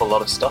an awful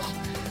lot of stuff.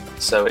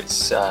 So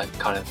it's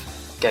kind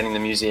of getting the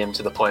museum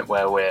to the point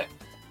where we're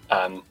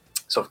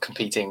sort of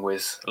competing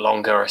with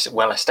longer,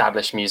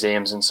 well-established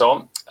museums and so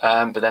on.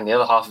 But then the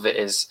other half of it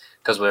is,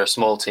 because we're a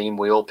small team,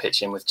 we all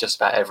pitch in with just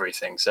about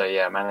everything. So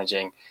yeah,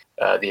 managing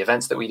the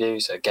events that we do,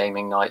 so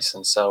gaming nights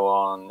and so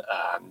on.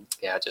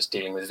 Just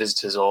dealing with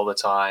visitors all the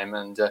time,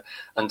 and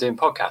doing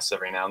podcasts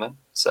every now and then.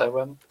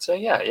 So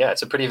yeah,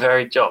 it's a pretty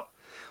varied job.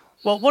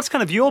 Well, what's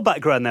kind of your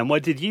background then? Why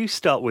did you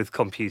start with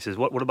computers?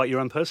 What about your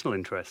own personal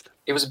interest?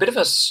 It was a bit of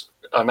an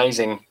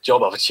amazing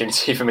job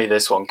opportunity for me,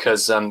 this one,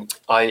 because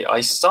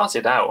I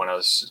started out when I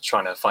was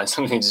trying to find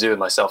something to do with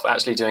myself,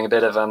 actually doing a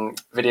bit of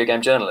video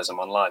game journalism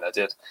online. I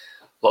did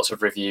lots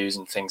of reviews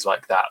and things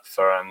like that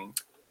for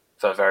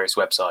various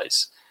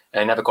websites.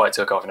 And it never quite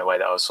took off in a way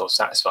that I was sort of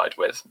satisfied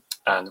with.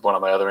 And one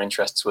of my other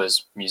interests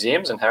was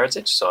museums and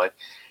heritage. So I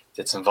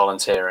did some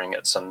volunteering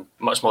at some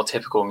much more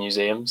typical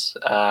museums,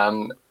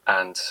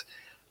 and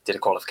did a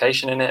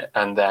qualification in it,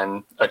 and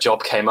then a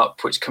job came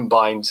up which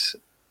combined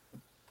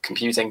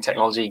computing,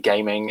 technology,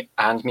 gaming,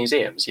 and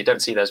museums. You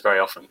don't see those very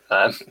often.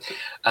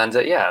 And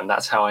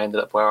that's how I ended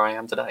up where I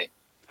am today.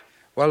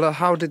 Well,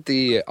 how did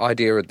the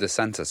idea of the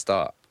centre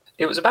start?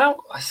 It was about,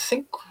 I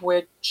think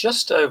we're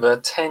just over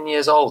 10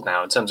 years old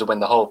now in terms of when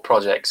the whole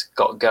project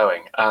got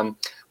going.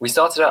 We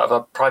started out of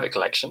a private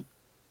collection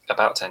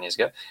about 10 years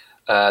ago.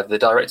 The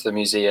director of the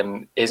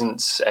museum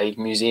isn't a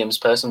museums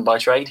person by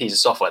trade. He's a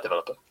software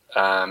developer.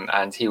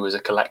 And he was a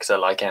collector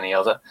like any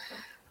other.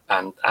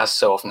 And as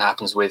so often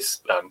happens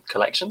with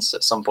collections,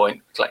 at some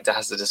point, the collector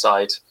has to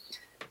decide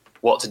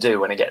what to do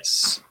when it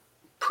gets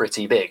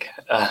pretty big.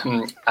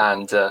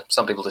 And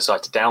some people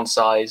decide to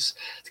downsize,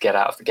 to get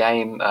out of the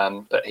game.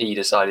 But he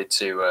decided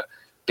to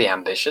be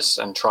ambitious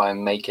and try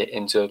and make it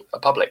into a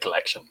public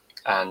collection.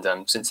 And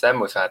since then,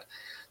 we've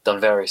done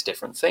various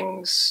different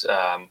things.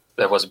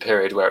 There was a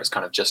period where it was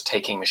kind of just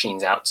taking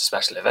machines out to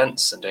special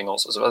events and doing all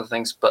sorts of other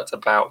things. But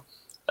about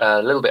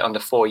a little bit under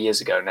 4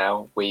 years ago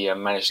now, we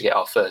managed to get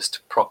our first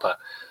proper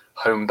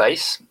home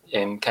base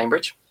in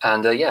Cambridge.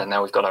 And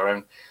now we've got our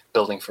own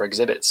building for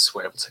exhibits.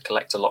 We're able to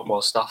collect a lot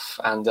more stuff.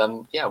 And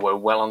we're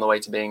well on the way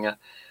to being a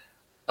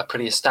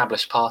pretty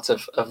established part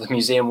of the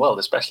museum world,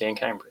 especially in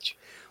Cambridge.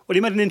 Well,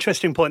 you made an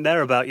interesting point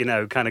there about,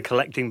 kind of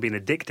collecting being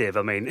addictive.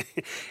 I mean,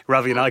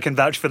 Ravi and I can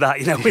vouch for that.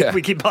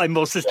 We keep buying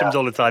more systems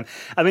all the time.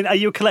 I mean, are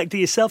you a collector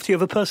yourself? Do you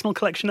have a personal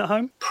collection at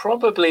home?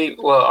 Probably.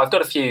 Well, I've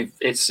got a few.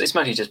 It's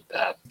mostly just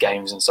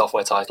games and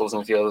software titles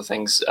and a few other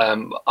things.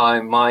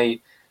 My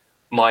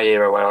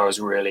era where I was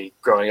really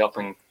growing up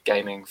and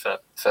gaming for the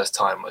first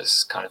time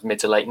was kind of mid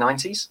to late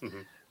 90s. Mm-hmm.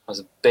 I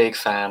was a big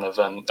fan of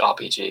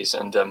RPGs,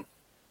 and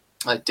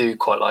I do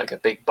quite like a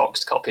big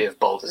boxed copy of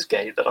Baldur's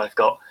Gate that I've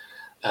got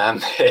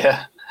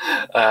here,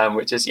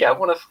 which is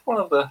one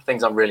of the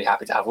things I'm really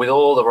happy to have, with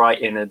all the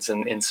right innards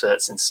and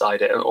inserts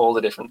inside it, and all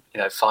the different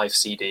 5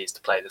 CDs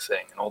to play the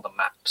thing, and all the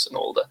maps and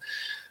all the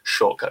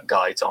shortcut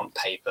guides on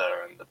paper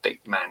and the big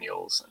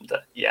manuals. And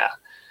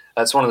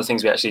that's one of the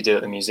things we actually do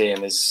at the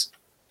museum. Is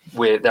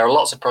there are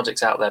lots of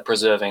projects out there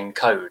preserving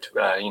code,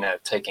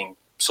 taking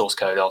source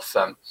code off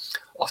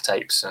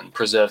tapes and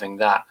preserving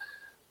that.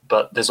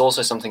 But there's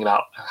also something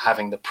about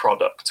having the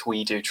product.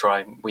 We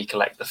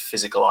collect the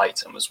physical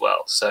item as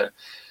well. So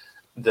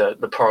the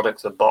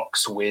product, the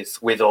box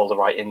with all the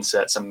right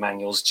inserts and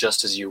manuals,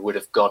 just as you would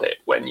have got it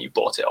when you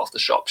bought it off the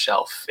shop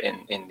shelf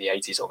in the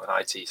 80s or the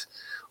 90s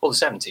or the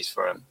 70s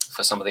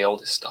for some of the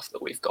oldest stuff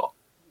that we've got.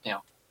 Yeah.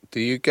 Do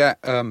you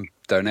get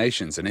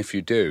donations? And if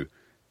you do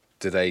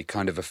they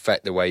kind of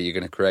affect the way you're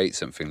going to create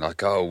something?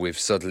 Like, we've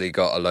suddenly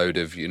got a load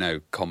of,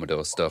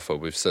 Commodore stuff, or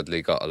we've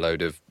suddenly got a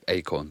load of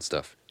Acorn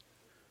stuff.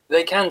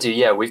 They can do,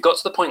 yeah. We've got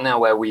to the point now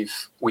where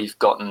we've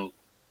gotten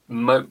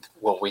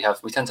we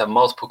tend to have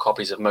multiple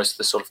copies of most of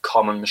the sort of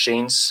common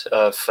machines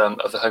of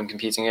the home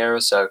computing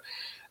era. So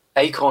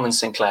Acorn and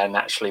Sinclair,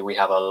 naturally, we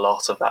have a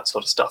lot of that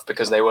sort of stuff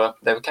because they were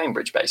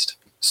Cambridge based.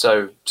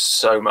 So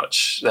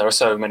much. There are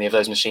so many of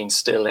those machines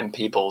still in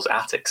people's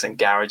attics and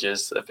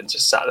garages that have been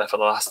just sat there for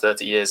the last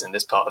 30 years in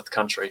this part of the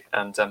country,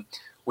 and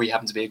we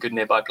happen to be a good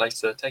nearby place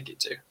to take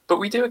it to. But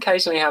we do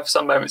occasionally have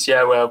some moments,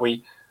 where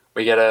we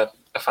get a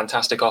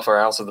fantastic offer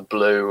out of the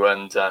blue,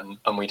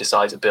 and we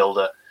decide to build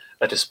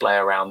a display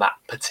around that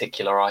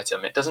particular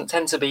item. It doesn't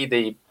tend to be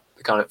the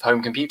kind of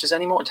home computers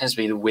anymore. It tends to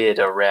be the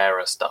weirder,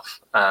 rarer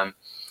stuff.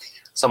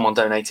 Someone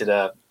donated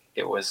a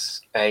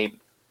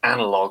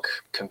analog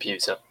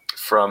computer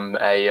from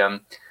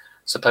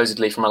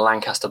supposedly from a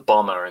Lancaster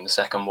bomber in the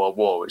Second World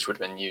War, which would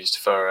have been used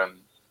for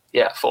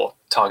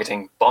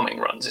targeting bombing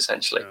runs,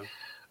 essentially. Yeah.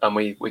 And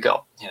we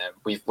got,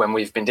 when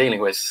we've been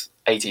dealing with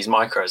 80s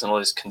micros and all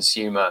this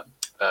consumer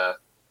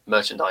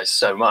merchandise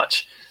so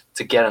much,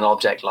 to get an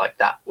object like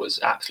that was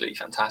absolutely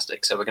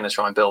fantastic. So we're going to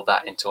try and build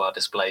that into our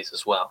displays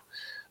as well.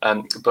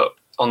 But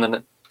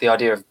on the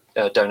idea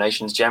of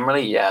donations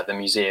generally, the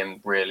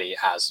museum really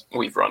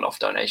we've run off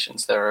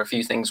donations. There are a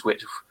few things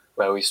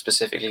where we've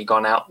specifically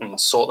gone out and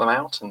sought them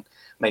out and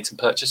made some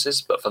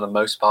purchases, but for the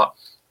most part,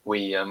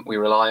 we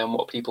rely on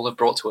what people have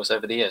brought to us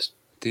over the years.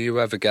 Do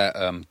you ever get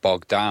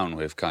bogged down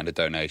with kind of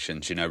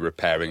donations,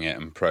 repairing it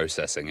and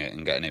processing it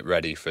and getting it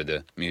ready for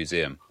the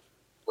museum?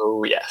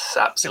 Oh, yes,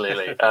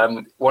 absolutely.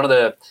 One of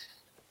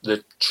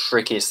the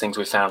trickiest things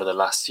we've found in the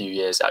last few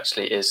years,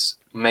 actually, is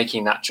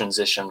making that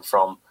transition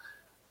from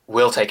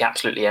we'll take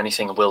absolutely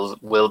anything and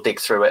we'll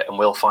dig through it and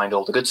we'll find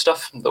all the good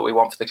stuff that we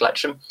want for the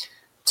collection,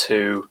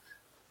 to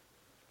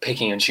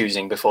picking and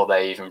choosing before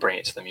they even bring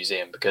it to the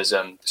museum, because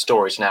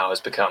storage now has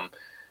become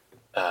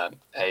a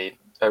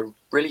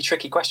really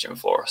tricky question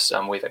for us.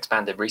 We've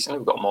expanded recently.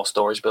 We've got more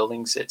storage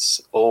buildings. It's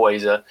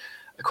always a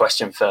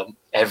question for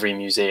every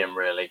museum,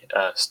 really,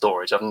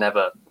 storage. I've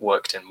never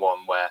worked in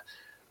one where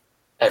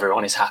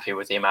everyone is happy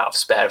with the amount of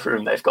spare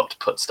room they've got to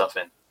put stuff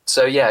in.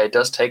 So, it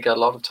does take a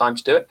lot of time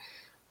to do it,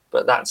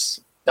 but that's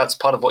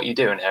part of what you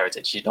do in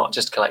Heritage. You're not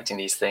just collecting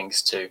these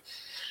things to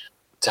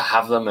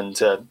have them and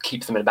to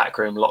keep them in a back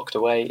room locked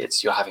away.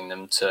 You're having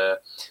them to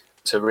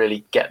to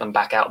really get them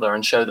back out there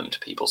and show them to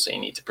people. So you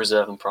need to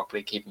preserve them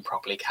properly, keep them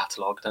properly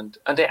catalogued, and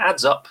it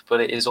adds up,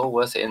 but it is all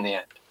worth it in the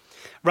end.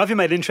 Ravi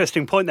made an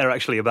interesting point there,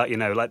 actually, about,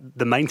 like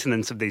the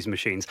maintenance of these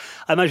machines.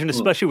 I imagine,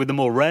 especially with the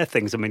more rare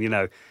things, I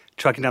mean,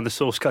 tracking down the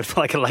source code for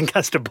like a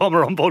Lancaster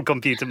bomber onboard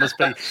computer must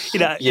be,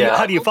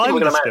 how do you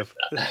find this stuff?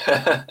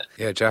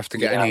 Yeah, do you have to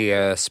get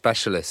any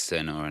specialists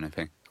in or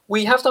anything?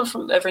 We have them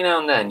from every now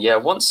and then, yeah.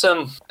 Once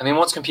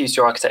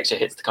computer architecture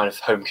hits the kind of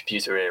home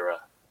computer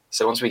era,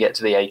 so once we get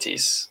to the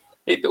 80s,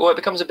 it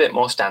becomes a bit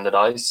more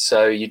standardized,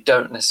 so you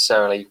don't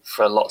necessarily,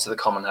 for lots of the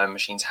common home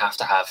machines, have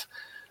to have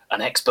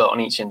an expert on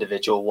each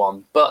individual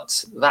one.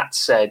 But that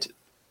said,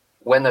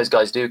 when those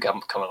guys do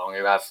come along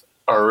who have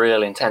a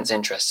real intense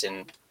interest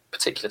in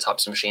particular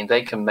types of machine,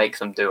 they can make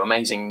them do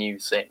amazing new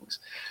things.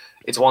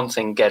 It's one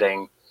thing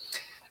getting,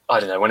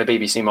 I don't know, when a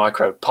BBC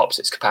Micro pops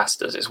its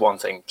capacitors, it's one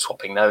thing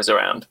swapping those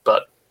around.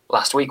 But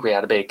last week we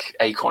had a big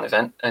Acorn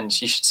event, and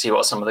you should see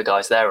what some of the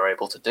guys there were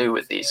able to do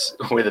with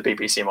with a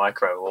BBC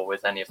Micro or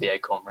with any of the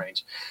Acorn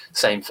range.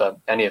 Same for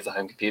any of the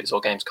home computers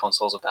or games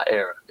consoles of that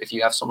era. If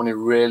you have someone who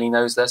really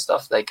knows their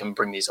stuff, they can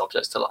bring these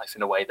objects to life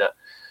in a way that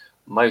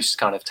most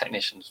kind of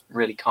technicians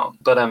really can't.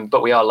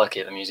 But we are lucky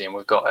at the museum.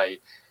 We've got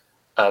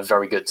a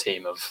very good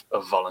team of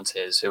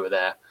volunteers who are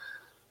there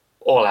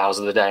all hours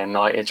of the day and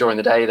night. During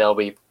the day, they'll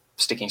be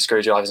sticking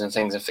screwdrivers and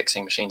things and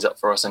fixing machines up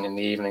for us, and in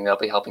the evening they'll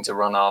be helping to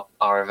run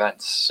our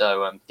events.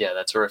 So they're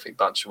a terrific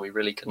bunch. We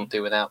really couldn't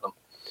do without them.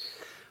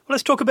 Well,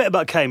 let's talk a bit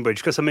about Cambridge,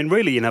 because I mean,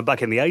 really,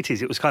 back in the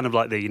 80s, it was kind of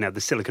like the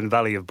Silicon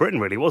Valley of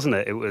Britain, really, wasn't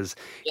it? It was,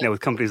 with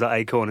companies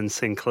like Acorn and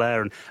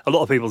Sinclair, and a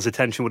lot of people's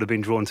attention would have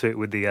been drawn to it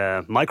with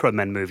the Micro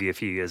Men movie a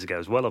few years ago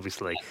as well,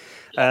 obviously.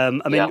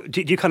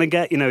 Do you kind of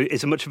get,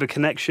 is there much of a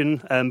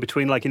connection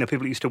between, people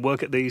that used to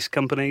work at these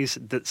companies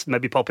that's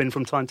maybe pop in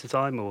from time to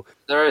time? Or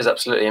there is,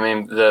 absolutely. I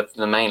mean,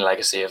 the main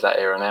legacy of that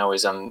era now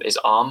is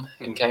ARM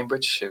in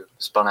Cambridge, who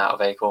spun out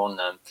of Acorn.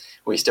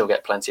 We still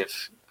get plenty of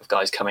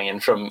guys coming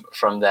in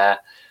from there,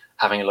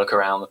 having a look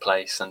around the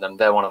place, and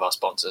they're one of our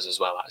sponsors as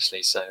well,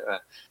 actually. So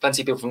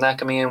plenty of people from there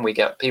coming in. We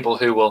get people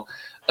who will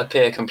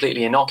appear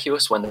completely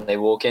innocuous when they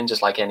walk in,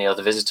 just like any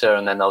other visitor,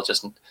 and then they'll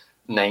just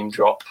name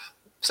drop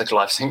Second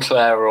Life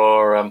Sinclair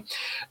or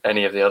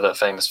any of the other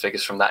famous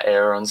figures from that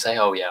era and say,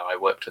 oh yeah, I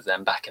worked with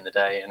them back in the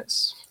day, and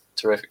it's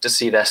terrific to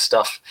see their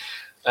stuff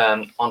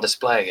on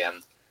display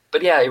again.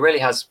 But yeah, it really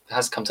has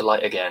come to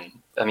light again.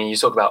 I mean, you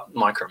talk about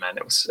Micromen.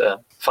 It was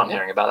fun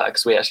hearing about that,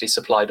 because we actually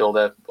supplied all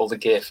the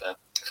gear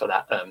for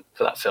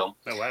that film.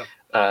 Oh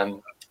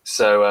wow!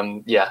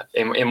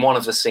 In one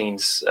of the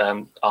scenes,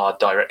 our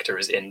director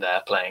is in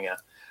there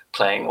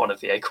playing one of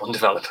the Acorn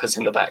developers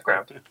in the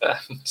background.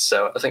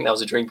 So I think that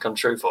was a dream come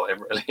true for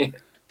him, really.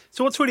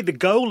 So what's really the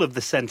goal of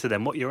the centre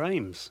then? What are your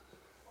aims?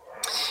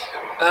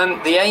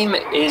 The aim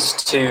is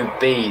to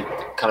be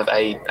kind of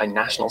a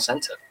national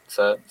centre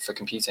for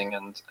computing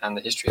and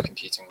the history of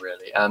computing,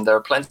 really. And there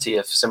are plenty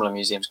of similar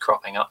museums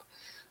cropping up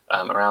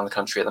around the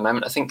country at the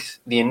moment. I think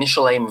the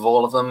initial aim of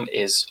all of them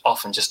is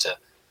often just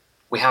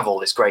we have all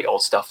this great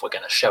old stuff, we're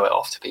going to show it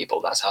off to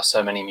people. That's how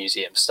so many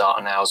museums start,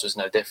 and ours was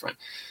no different.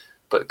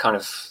 But kind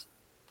of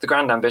the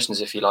grand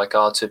ambitions, if you like,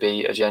 are to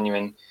be a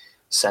genuine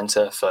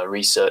centre for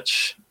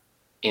research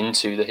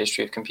into the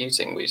history of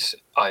computing.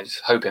 I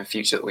hope in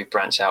future that we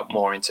branch out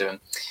more into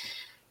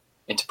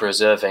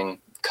preserving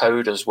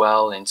code as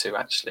well,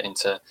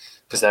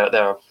 because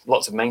there are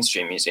lots of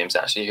mainstream museums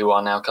actually who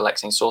are now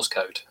collecting source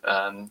code,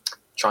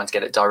 trying to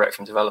get it direct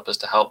from developers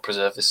to help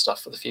preserve this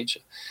stuff for the future.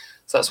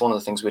 So that's one of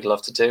the things we'd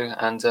love to do,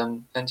 and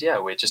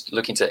we're just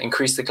looking to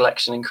increase the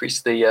collection,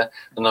 increase the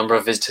number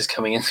of visitors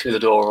coming in through the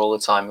door all the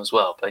time as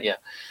well. But yeah,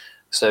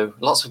 so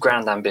lots of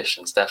grand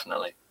ambitions,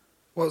 definitely.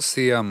 What's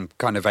the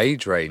kind of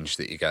age range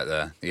that you get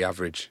there, the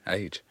average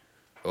age?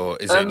 Or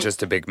is it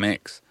just a big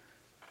mix?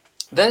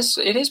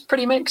 It is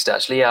pretty mixed,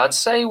 actually. Yeah, I'd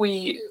say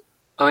we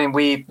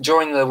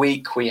during the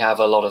week we have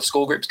a lot of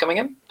school groups coming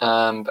in,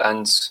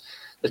 and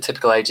the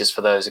typical ages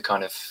for those are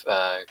kind of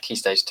Key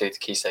Stage 2 to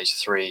Key Stage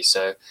 3.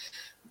 So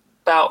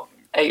about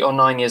 8 or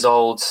 9 years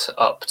old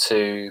up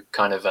to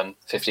kind of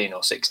 15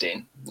 or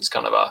 16. It's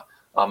kind of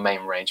our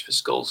main range for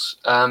schools.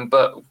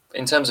 But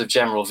in terms of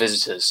general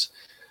visitors,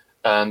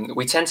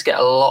 we tend to get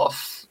a lot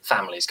of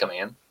families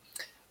coming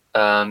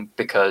in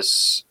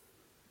because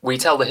we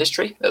tell the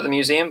history at the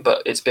museum,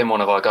 but it's been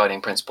one of our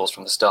guiding principles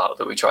from the start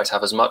that we try to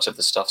have as much of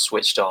the stuff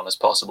switched on as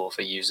possible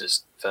for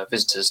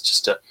visitors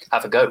just to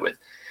have a go with,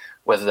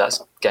 whether that's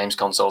games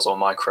consoles or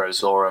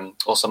micros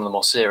or some of the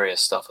more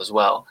serious stuff as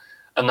well.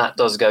 And that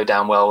does go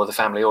down well with the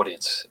family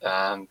audience,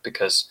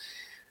 because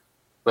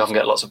we often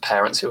get lots of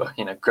parents who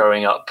are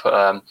growing up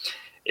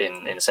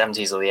in the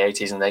 70s or the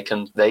 80s, and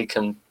they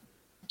can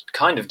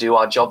kind of do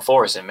our job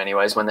for us in many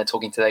ways when they're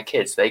talking to their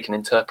kids. They can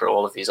interpret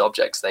all of these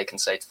objects. They can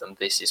say to them,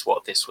 this is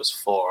what this was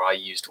for. I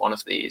used one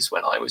of these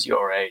when I was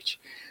your age.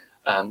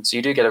 So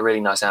you do get a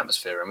really nice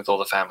atmosphere with all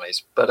the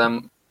families. But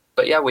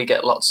yeah, we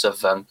get lots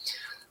of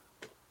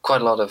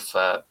quite a lot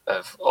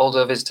of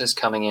older visitors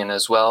coming in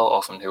as well,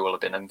 often who will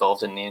have been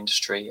involved in the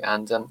industry,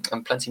 and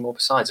plenty more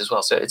besides as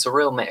well. So it's a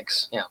real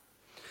mix, yeah.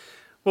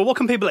 Well, what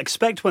can people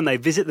expect when they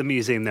visit the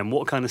museum then?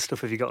 What kind of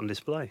stuff have you got on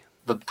display?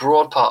 The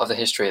broad part of the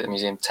history at the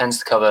museum tends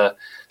to cover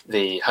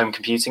the home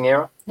computing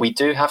era. We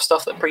do have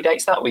stuff that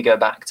predates that. We go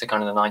back to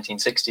kind of the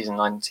 1960s and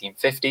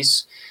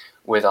 1950s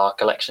with our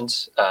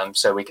collections,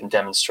 so we can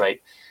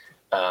demonstrate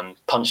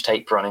punch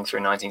tape running through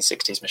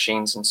 1960s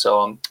machines and so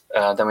on.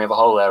 Then we have a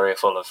whole area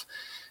full of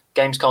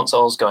games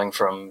consoles, going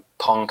from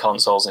Pong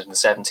consoles in the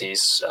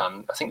 70s.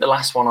 I think the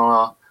last one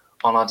on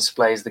our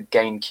display is the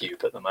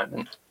GameCube at the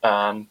moment.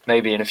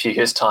 Maybe in a few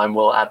years' time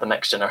we'll add the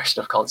next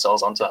generation of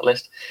consoles onto that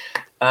list.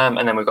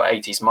 And then we've got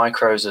 80s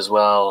micros as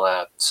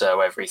well,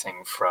 so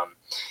everything from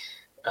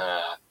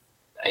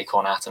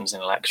Acorn Atoms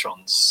and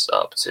Electrons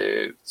up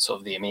to sort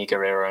of the Amiga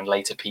era and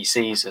later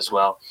PCs as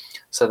well.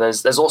 So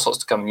there's all sorts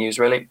to come and use,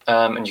 really,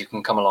 and you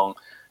can come along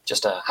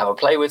just to have a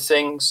play with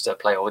things, to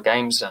play all the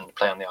games and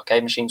play on the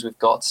arcade machines we've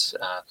got.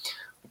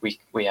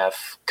 We have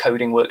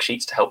coding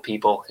worksheets to help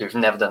people who've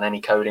never done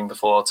any coding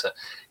before to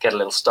get a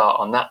little start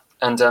on that.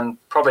 And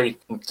probably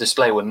the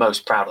display we're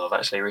most proud of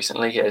actually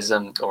recently is,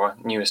 or our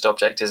newest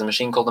object, is a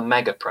machine called the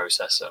Mega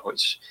Processor,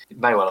 which you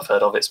may well have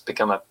heard of. It's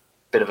become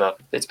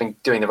it's been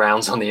doing the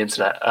rounds on the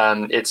internet.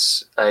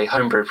 It's a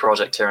homebrew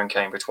project here in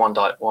Cambridge.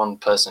 One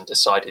person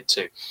decided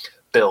to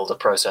build a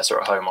processor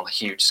at home on a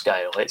huge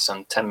scale. It's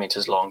 10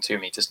 meters long, 2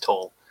 meters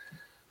tall,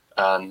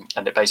 and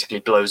it basically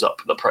blows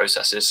up the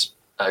processes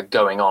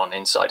going on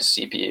inside a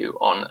CPU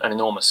on an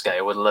enormous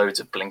scale with loads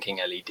of blinking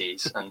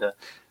LEDs. And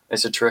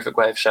it's a terrific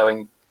way of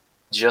showing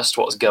just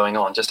what's going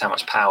on, just how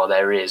much power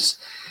there is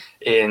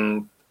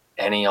in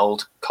any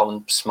old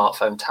common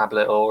smartphone,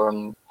 tablet,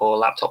 or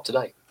laptop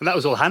today. And that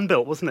was all hand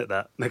built, wasn't it?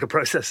 That Mega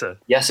Processor.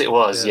 Yes, it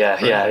was.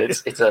 Yeah.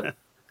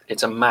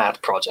 It's a mad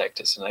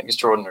project. It's an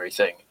extraordinary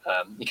thing.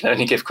 You can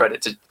only give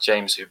credit to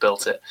James who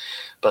built it,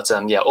 but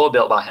all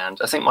built by hand.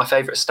 I think my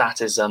favourite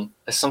stat is there's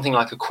something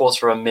like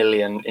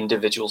 250,000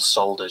 individual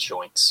solder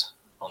joints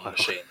on the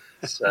machine.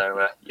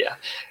 So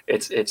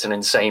it's an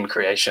insane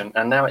creation,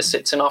 and now it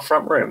sits in our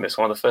front room. It's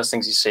one of the first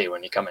things you see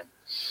when you come in.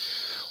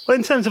 Well,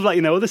 in terms of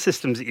other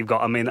systems that you've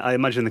got, I mean, I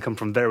imagine they come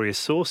from various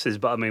sources,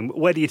 but I mean,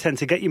 where do you tend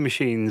to get your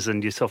machines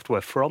and your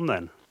software from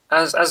then?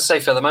 As I say,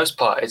 for the most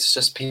part, it's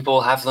just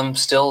people have them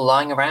still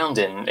lying around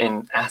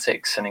in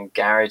attics and in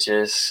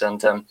garages,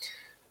 and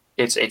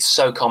it's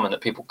so common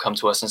that people come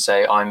to us and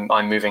say,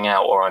 I'm moving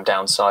out or I'm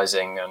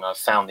downsizing and I've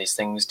found these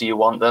things. Do you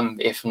want them?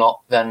 If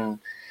not, then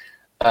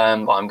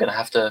I'm going to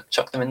have to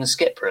chuck them in the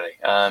skip, really.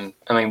 I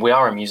mean, we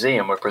are a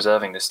museum. We're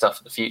preserving this stuff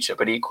for the future,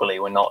 but equally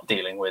we're not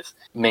dealing with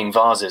Ming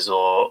vases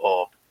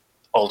or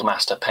old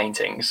master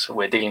paintings.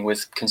 We're dealing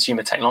with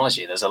consumer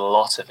technology. There's a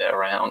lot of it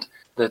around.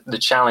 The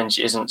challenge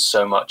isn't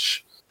so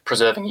much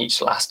preserving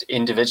each last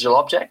individual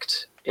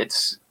object.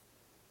 It's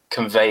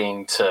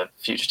conveying to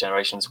future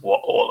generations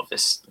what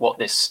this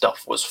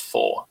stuff was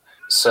for.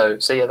 So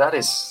yeah,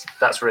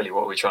 that's really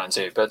what we try and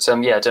do. But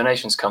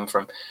donations come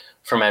from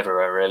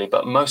everywhere, really.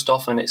 But most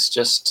often it's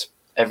just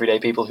everyday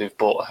people who've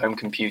bought a home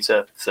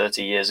computer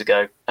 30 years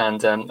ago,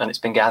 and it's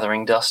been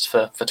gathering dust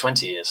for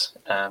 20 years.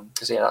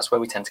 Because that's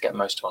where we tend to get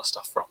most of our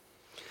stuff from.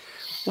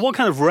 What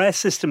kind of rare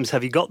systems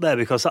have you got there?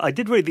 Because I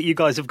did read that you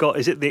guys have got,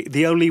 is it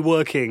the only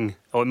working,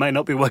 or it may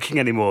not be working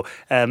anymore,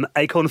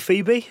 Acorn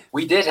Phoebe?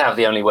 We did have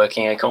the only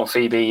working Acorn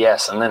Phoebe,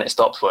 yes, and then it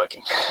stopped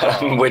working.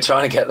 We're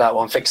trying to get that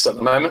one fixed at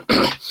the moment.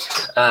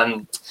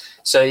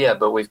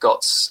 But we've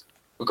got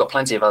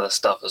plenty of other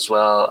stuff as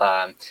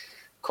well,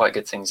 quite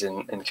good things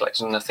in the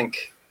collection. And I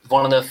think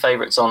one of the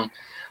favourites on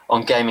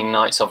gaming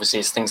nights, obviously,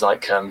 is things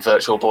like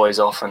Virtual Boys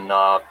often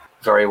are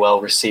very well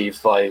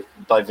received by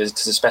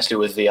visitors, especially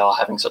with VR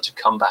having such a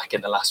comeback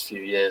in the last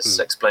few years.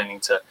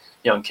 Explaining to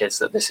young kids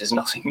that this is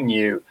nothing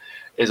new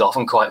is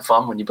often quite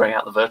fun when you bring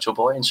out the Virtual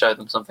Boy and show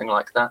them something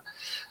like that.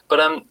 But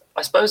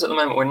I suppose at the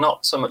moment we're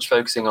not so much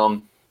focusing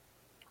on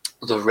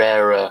the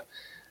rarer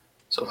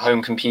sort of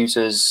home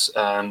computers,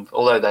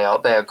 although they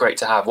are great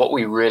to have. What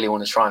we really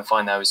want to try and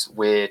find now is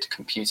weird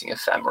computing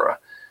ephemera,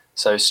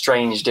 so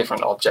strange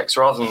different objects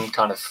rather than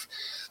kind of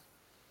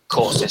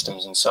core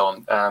systems and so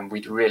on.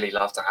 We'd really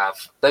love to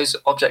have those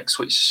objects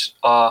which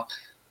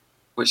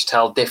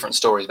tell different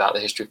stories about the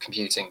history of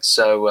computing.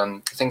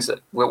 So things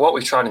that what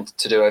we've tried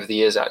to do over the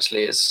years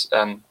actually is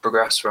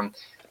progress from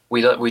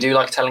we do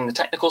like telling the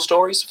technical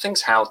stories of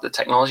things, how the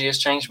technology has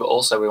changed, but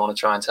also we want to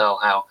try and tell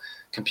how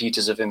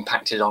computers have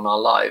impacted on our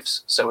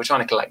lives. So we're trying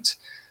to collect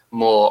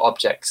more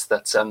objects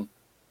that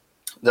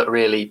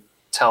really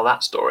tell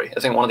that story.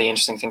 I think one of the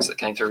interesting things that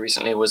came through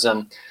recently was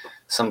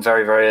some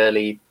very, very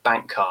early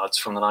bank cards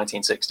from the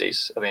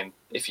 1960s. I mean,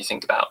 if you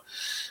think about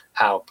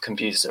how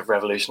computers have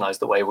revolutionized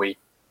the way we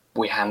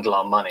handle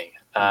our money,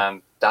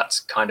 that's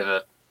kind of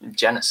a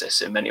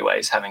genesis in many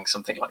ways, having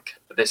something like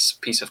this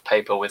piece of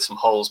paper with some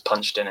holes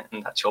punched in it,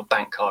 and that's your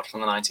bank card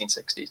from the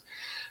 1960s.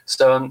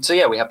 So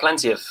we have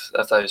plenty of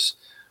those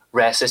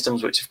rare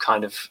systems which have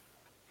kind of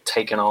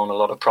taken on a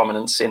lot of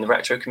prominence in the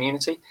retro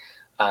community.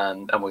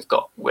 And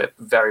we're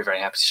very, very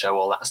happy to show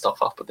all that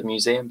stuff up at the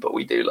museum, but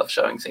we do love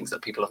showing things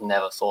that people have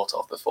never thought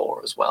of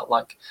before as well,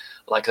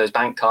 like those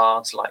bank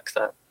cards, like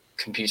the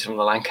computer from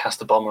the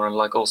Lancaster bomber and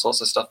like all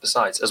sorts of stuff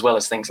besides, as well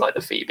as things like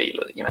the Phoebe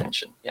that you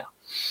mentioned. Yeah.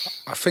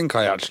 I think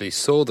I actually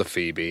saw the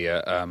Phoebe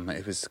at,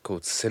 it was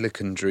called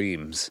Silicon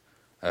Dreams,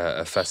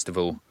 a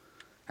festival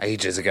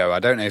ages ago. I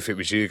don't know if it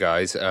was you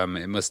guys.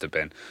 It must have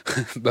been.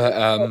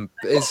 But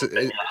it's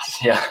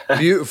a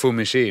beautiful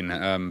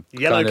machine.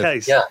 Yellow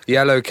case.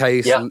 Yellow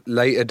case,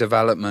 later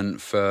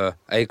development for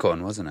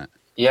Acorn, wasn't it?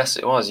 Yes,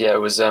 it was. Yeah,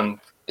 it was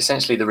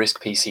essentially the RISC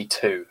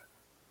PC2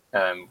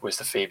 was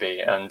the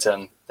Phoebe,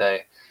 and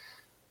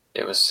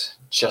it was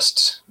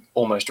just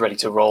almost ready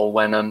to roll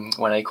when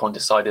Acorn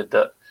decided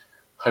that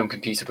home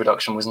computer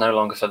production was no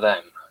longer for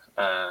them,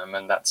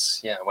 and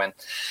that's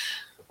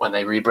when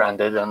they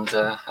rebranded,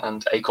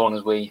 and Acorn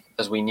as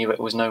we knew it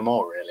was no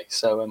more really.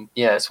 So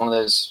it's one of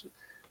those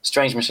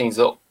strange machines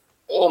that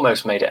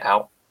almost made it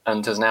out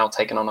and has now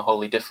taken on a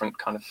wholly different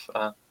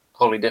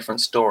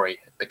story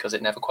because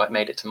it never quite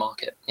made it to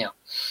market. Yeah,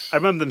 I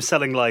remember them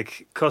selling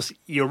because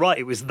you're right,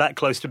 it was that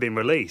close to being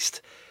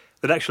released.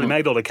 That actually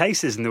made all the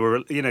cases, and there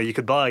were, you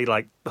could buy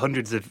like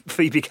hundreds of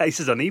Phoebe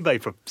cases on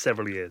eBay for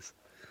several years.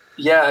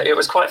 Yeah, it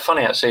was quite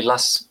funny actually.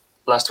 Last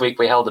week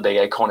we held a big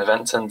Acorn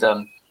event, and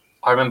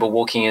I remember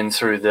walking in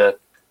through the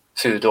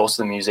doors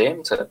to the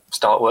museum to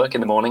start work in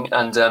the morning,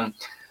 and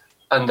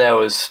there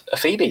was a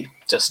Phoebe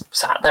just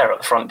sat there at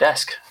the front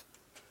desk.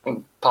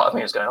 And part of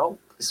me was going, "Oh,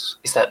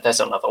 is that there's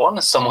another one?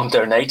 Has someone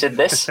donated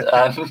this?"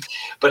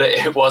 But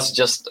it was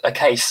just a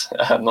case,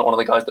 not one of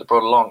the guys that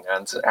brought along,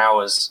 and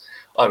ours,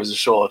 I was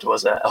assured,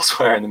 was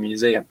elsewhere in the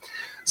museum.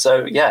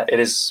 So yeah, it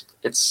is.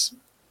 It's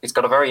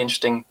got a very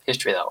interesting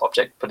history, that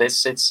object, but it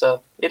is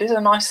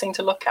a nice thing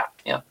to look at.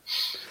 Yeah.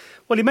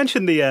 Well, you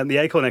mentioned the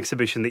Acorn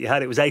exhibition that you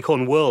had. It was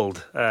Acorn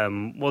World,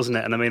 wasn't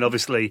it? And I mean,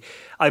 obviously,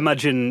 I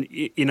imagine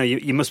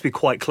you must be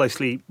quite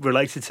closely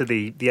related to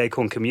the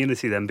Acorn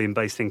community, then, being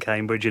based in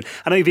Cambridge. And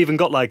I know you've even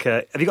got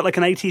have you got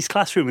an 80s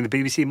classroom with the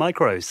BBC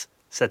micros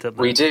set up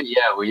there? We do,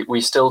 yeah.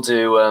 We still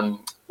do.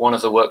 One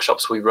of the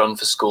workshops we run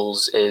for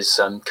schools is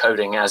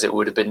coding as it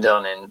would have been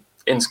done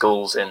in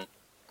schools in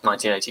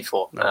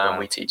 1984. Wow.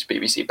 We teach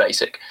BBC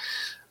Basic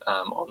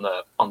on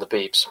the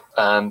Beebs,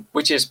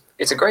 which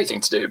it's a great thing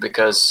to do,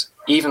 because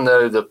even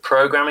though the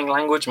programming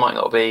language might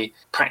not be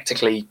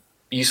practically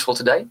useful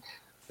today,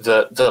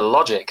 the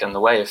logic and the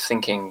way of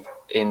thinking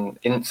in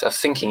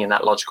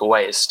that logical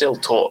way is still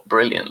taught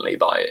brilliantly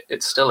by it.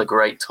 It's still a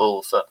great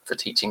tool for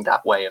teaching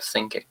that way of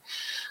thinking.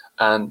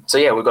 So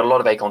yeah, we've got a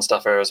lot of Acorn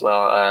stuff here as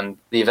well.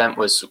 The event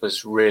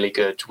was really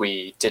good.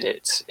 We did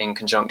it in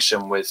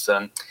conjunction with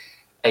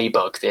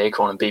ABUG, the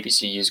Acorn and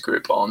BBC user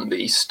group, on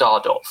the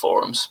Stardot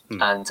forums,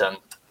 and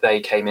they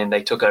came in,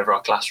 they took over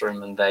our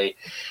classroom, and they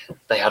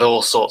had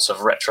all sorts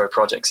of retro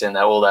projects in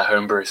there, all their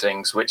homebrew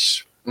things,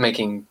 which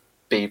making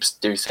Beebs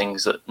do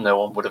things that no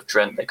one would have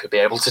dreamt they could be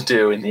able to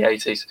do in the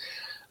 80s.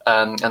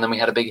 And then we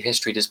had a big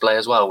history display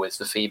as well with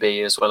the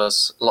Phoebe, as well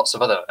as lots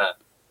of other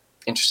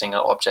interesting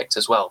objects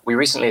as well. We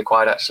recently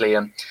acquired actually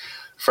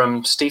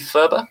from Steve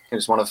Ferber,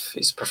 who's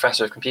he's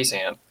professor of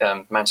computing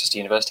at Manchester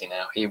University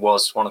now. He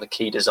was one of the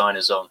key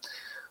designers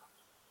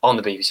on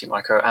the BBC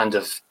Micro and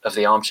of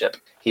the ARM chip.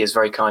 He has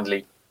very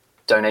kindly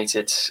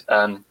donated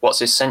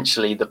what's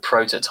essentially the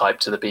prototype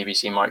to the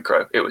BBC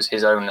Micro. It was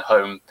his own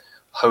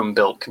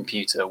home-built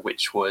computer,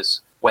 which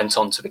went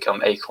on to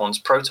become Acorn's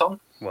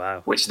Proton.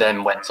 Wow. Which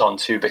then went on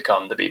to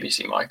become the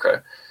BBC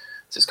Micro.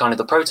 So it's kind of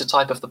the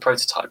prototype of the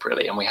prototype,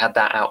 really, and we had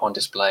that out on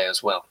display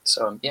as well.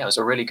 So it was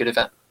a really good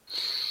event.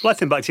 Well, I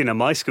think back to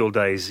my school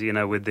days,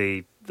 with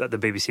the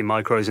BBC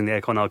Micros and the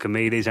Acorn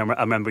Archimedes. I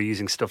remember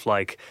using stuff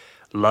like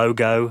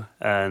Logo,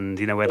 and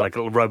we had a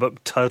little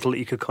robot turtle that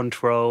you could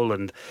control,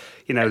 and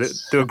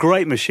yes. There were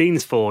great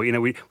machines for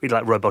we'd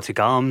like robotic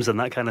arms and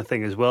that kind of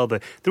thing as well. They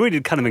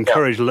really kind of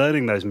encouraged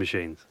learning those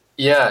machines.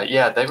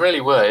 Yeah, they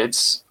really were.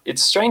 It's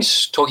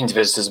strange talking to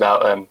visitors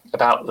about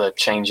the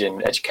change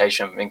in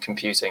education in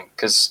computing,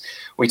 because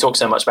we talk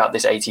so much about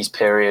this 80s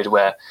period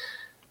where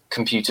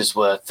computers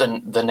were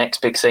the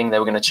next big thing. They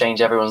were going to change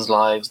everyone's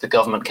lives. The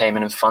government came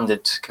in and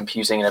funded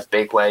computing in a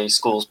big way.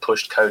 Schools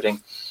pushed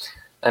coding.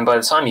 And by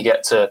the time you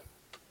get to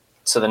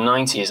the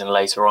 90s and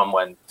later on,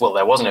 when,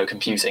 there was no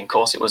computing, of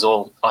course, it was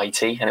all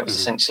IT, and it was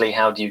essentially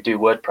how do you do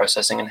word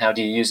processing and how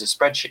do you use a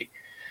spreadsheet.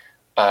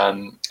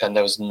 And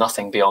there was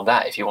nothing beyond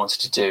that. If you wanted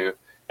to do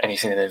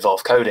anything that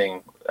involved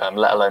coding,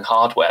 let alone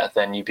hardware,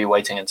 then you'd be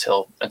waiting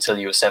until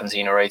you were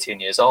 17 or 18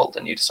 years old,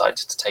 and you decided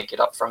to take it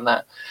up from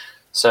there.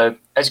 So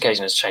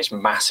education has changed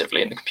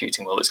massively in the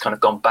computing world. It's kind of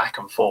gone back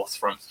and forth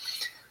from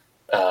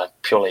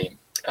purely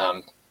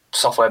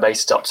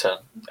software-based up to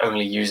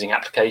only using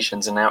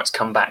applications, and now it's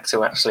come back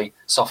to actually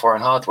software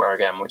and hardware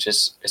again, which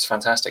is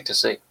fantastic to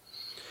see.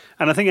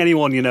 And I think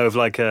anyone, in the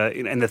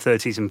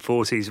 30s and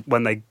 40s,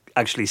 when they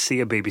actually see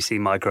a BBC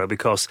Micro,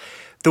 because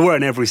they were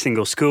in every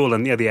single school,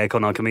 and the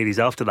Acorn Archimedes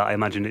after that, I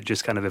imagine it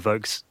just kind of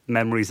evokes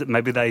memories that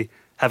maybe they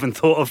haven't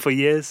thought of for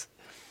years.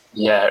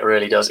 Yeah, it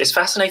really does. It's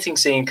fascinating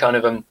seeing kind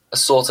of a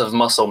sort of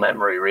muscle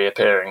memory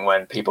reappearing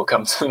when people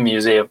come to the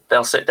museum.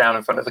 They'll sit down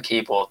in front of a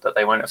keyboard that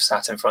they won't have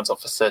sat in front of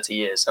for 30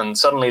 years, and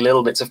suddenly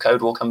little bits of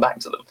code will come back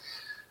to them.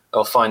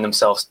 they'll find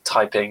themselves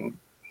typing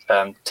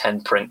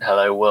 10 print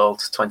hello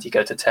world, 20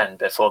 go to 10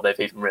 before they've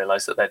even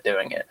realized that they're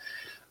doing it,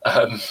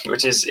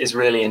 which is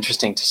really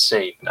interesting to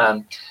see.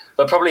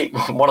 But probably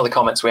one of the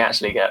comments we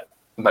actually get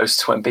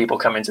most when people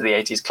come into the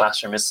 80s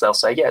classroom is they'll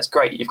say, yeah, it's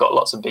great, you've got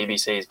lots of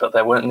BBCs, but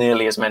there weren't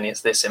nearly as many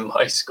as this in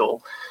my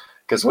school,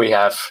 because we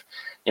have,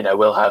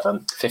 we'll have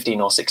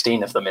 15 or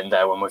 16 of them in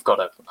there when we've got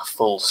a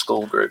full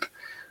school group.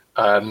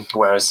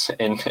 Whereas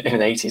in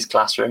an 80s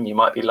classroom, you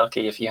might be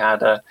lucky if you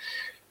had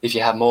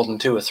more than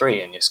 2 or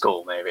 3 in your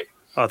school, maybe.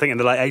 I think in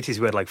the late 80s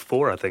we had like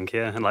 4, I think,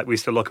 yeah. And like we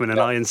used to lock them in an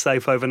iron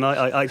safe overnight.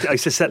 I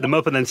used to set them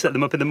up and then set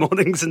them up in the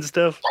mornings and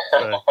stuff.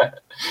 So.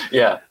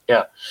 Yeah.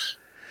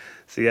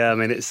 So, yeah, I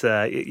mean, it's,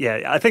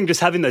 I think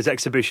just having those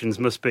exhibitions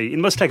must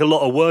take a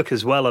lot of work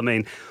as well. I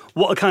mean,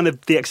 what are kind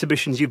of the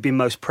exhibitions you've been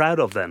most proud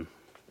of then?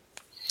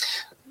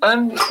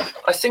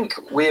 I think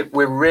we're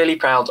really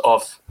proud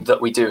of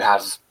that we do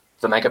have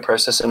the Mega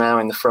Processor now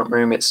in the front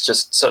room. It's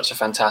just such a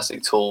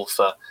fantastic tool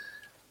for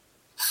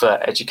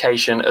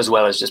education, as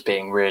well as just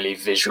being really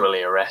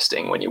visually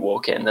arresting when you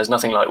walk in. There's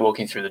nothing like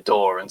walking through the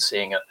door and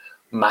seeing a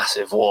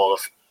massive wall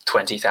of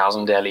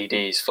 20,000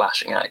 LEDs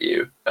flashing at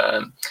you.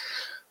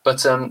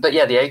 But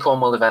yeah, the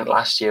Acorn World event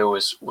last year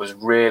was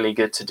really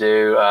good to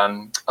do.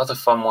 Other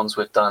fun ones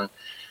we've done.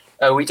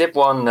 We did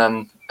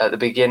one at the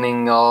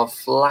beginning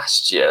of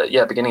last year,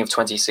 beginning of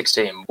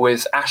 2016,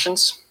 with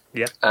Ashens.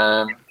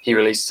 Yeah. He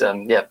released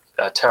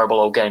Terrible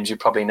Old Games You've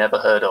Probably Never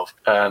Heard Of,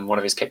 one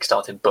of his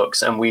Kickstarted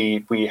books, and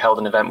we held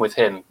an event with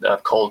him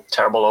called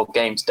Terrible Old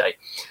Games Day,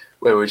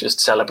 where we were just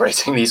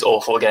celebrating these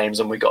awful games,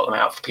 and we got them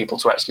out for people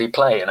to actually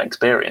play and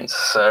experience.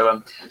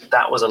 So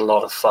that was a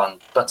lot of fun.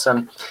 But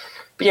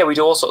yeah, we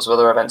do all sorts of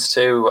other events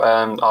too.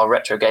 Our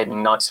retro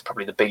gaming nights are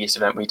probably the biggest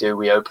event we do.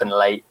 We open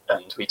late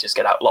and we just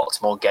get out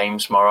lots more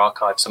games from our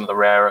archive, some of the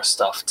rarer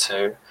stuff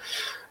too.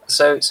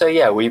 So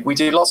yeah, we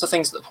do lots of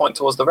things that point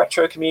towards the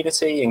retro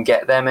community and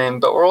get them in,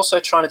 but we're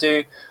also trying to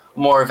do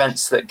more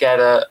events that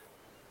get a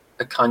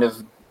kind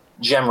of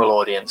general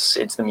audience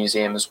into the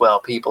museum as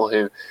well, people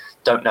who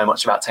don't know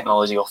much about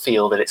technology or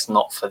feel that it's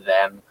not for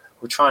them.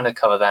 We're trying to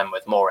cover them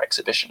with more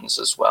exhibitions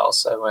as well.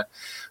 So we've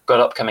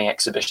got upcoming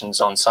exhibitions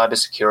on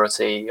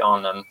cybersecurity,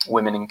 on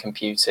women in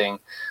computing,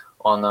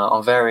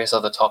 on various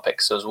other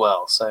topics as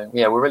well. So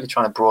yeah, we're really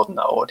trying to broaden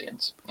that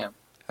audience. Yeah.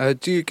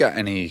 Do you get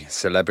any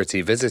celebrity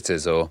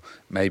visitors, or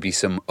maybe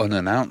some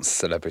unannounced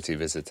celebrity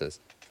visitors?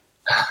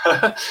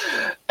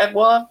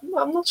 Well,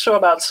 I'm not sure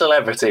about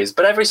celebrities,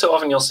 but every so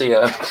often you'll see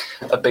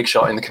a big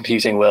shot in the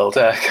computing world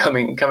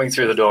coming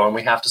through the door, and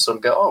we have to sort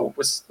of go, oh,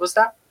 was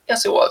that?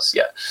 Yes, it was.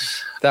 Yeah.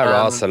 There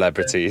are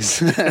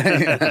celebrities.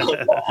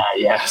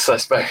 Yes, I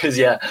suppose.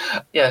 Yeah.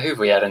 Who have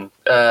we had? And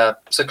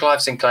so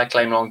Clive Sinclair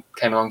came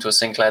along to a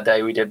Sinclair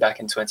Day we did back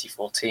in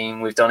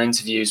 2014. We've done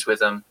interviews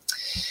with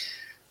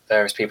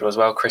various people as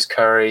well. Chris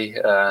Curry,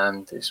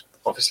 who's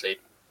obviously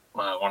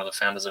one of the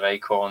founders of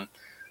Acorn.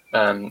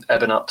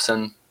 Eben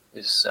Upson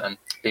is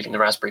leading the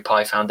Raspberry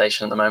Pi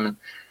Foundation at the moment.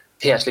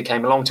 He actually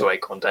came along to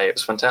Acorn Day. It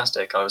was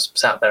fantastic. I was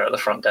sat there at the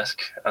front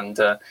desk, and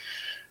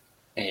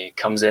he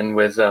comes in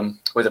with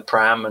a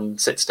pram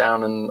and sits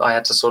down, and I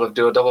had to sort of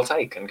do a double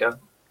take and go,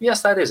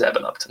 yes, that is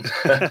Eben Upton.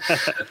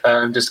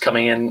 Just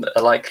coming in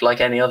like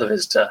any other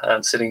visitor,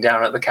 sitting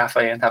down at the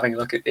cafe and having a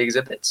look at the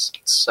exhibits.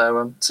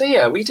 So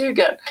yeah, we do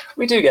get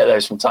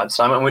those from time to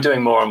time, and we're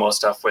doing more and more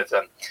stuff with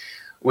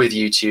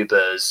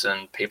YouTubers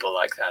and people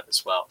like that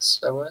as well.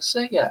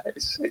 So yeah,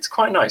 it's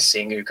quite nice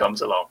seeing who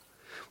comes along.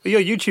 Well,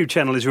 your YouTube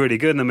channel is really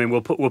good, and I mean,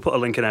 we'll put a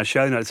link in our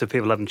show notes if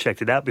people haven't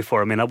checked it out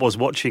before. I mean, I was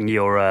watching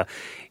your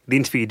the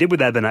interview you did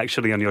with Eben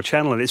actually on your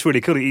channel, and it's really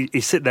cool.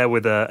 He's sit there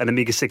with an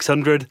Amiga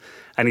 600,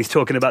 and he's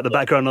talking about the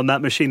background on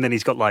that machine. Then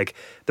he's got like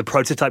the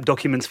prototype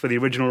documents for the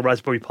original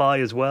Raspberry Pi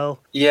as well.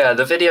 Yeah,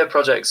 the video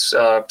projects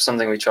are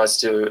something we try to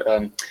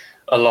do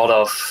a lot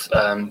of.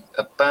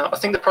 I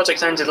think the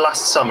project ended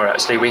last summer.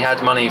 Actually, we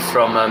had money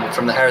from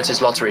the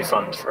Heritage Lottery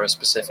Fund for a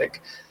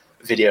specific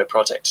video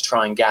project to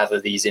try and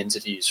gather these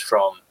interviews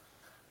from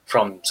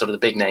sort of the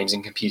big names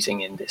in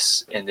computing in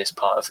this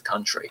part of the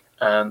country,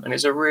 and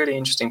it's a really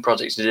interesting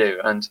project to do,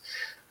 and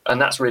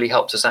that's really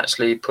helped us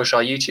actually push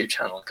our YouTube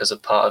channel, because a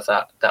part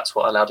of that's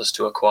what allowed us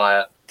to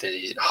acquire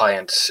the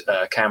high-end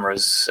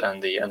cameras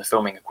and the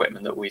filming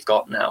equipment that we've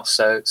got now.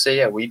 So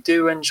yeah, we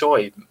do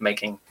enjoy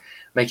making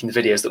the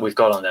videos that we've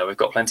got on there. We've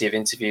got plenty of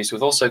interviews.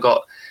 We've also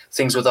got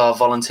things with our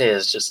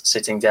volunteers just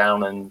sitting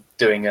down and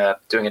doing a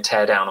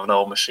teardown of an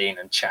old machine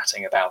and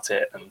chatting about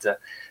it. And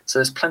so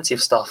there's plenty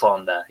of stuff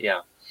on there, yeah.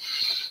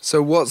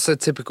 So what's a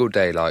typical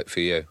day like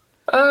for you?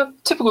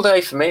 Typical day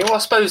for me? Well, I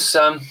suppose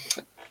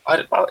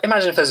I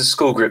imagine if there's a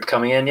school group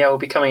coming in, we'll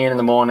be coming in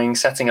the morning,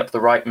 setting up the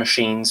right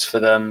machines for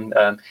them,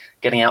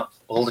 getting out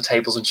all the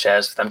tables and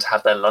chairs for them to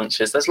have their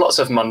lunches. There's lots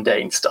of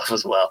mundane stuff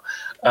as well.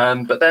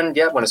 But then,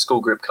 when a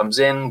school group comes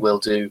in, we'll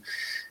do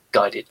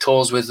guided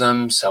tours with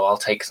them. So I'll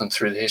take them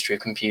through the history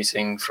of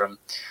computing from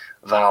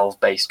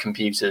valve-based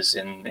computers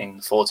in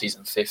the 40s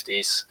and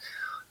 50s,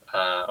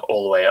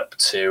 all the way up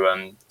to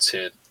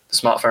the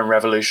smartphone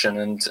revolution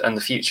and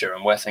the future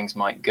and where things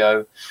might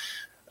go.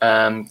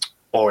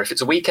 or if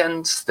it's a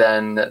weekend,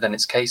 then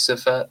it's a case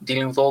of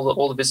dealing with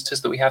all the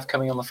visitors that we have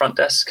coming on the front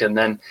desk, and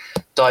then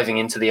diving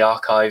into the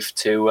archive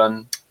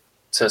to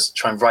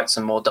try and write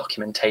some more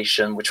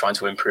documentation. We're trying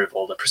to improve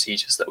all the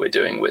procedures that we're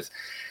doing with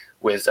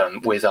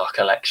our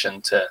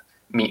collection to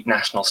meet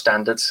national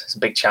standards. It's a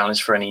big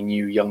challenge for any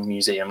new young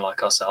museum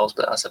like ourselves,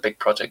 but that's a big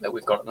project that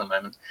we've got at the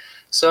moment.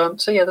 So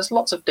yeah, there's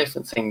lots of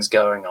different things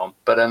going on,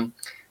 but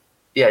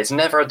yeah, it's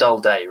never a dull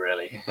day,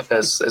 really.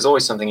 There's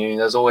always something new.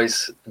 There's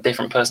always a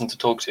different person to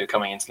talk to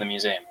coming into the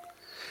museum.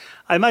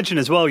 I imagine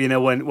as well,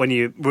 when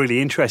you're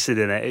really interested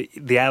in it,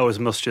 the hours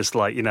must just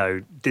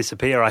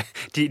disappear.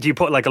 Do you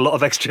put a lot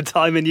of extra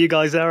time in, you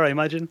guys there, I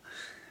imagine?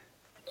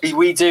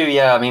 We do,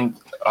 yeah. I mean,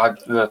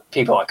 the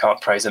people I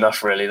can't praise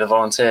enough, really, the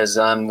volunteers.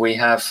 We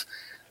have,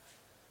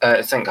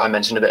 I think I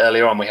mentioned a bit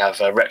earlier on, we have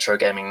retro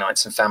gaming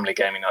nights and family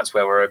gaming nights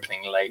where we're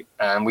opening late.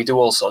 And we do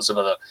all sorts of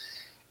other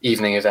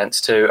evening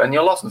events too. And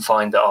you'll often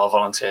find that our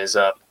volunteers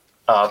are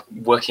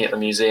working at the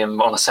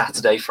museum on a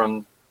Saturday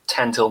from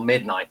 10 till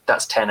midnight.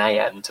 That's 10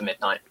 a.m. to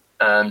midnight,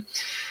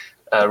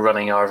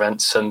 running our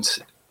events.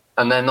 And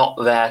they're not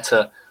there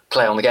to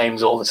play on the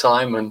games all the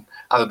time and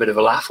have a bit of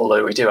a laugh,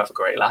 although we do have a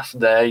great laugh.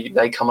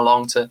 They come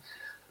along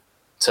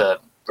to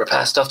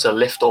repair stuff, to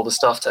lift all the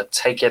stuff, to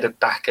take it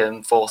back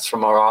and forth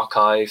from our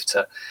archive,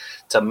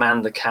 to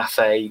man the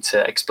cafe,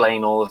 to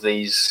explain all of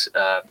these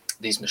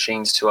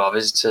machines to our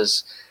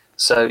visitors.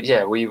 So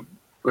yeah, we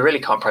really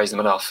can't praise them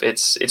enough.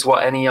 It's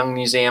what any young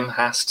museum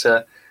has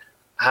to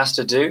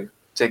do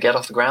to get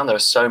off the ground. There are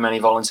so many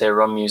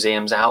volunteer-run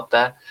museums out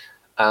there,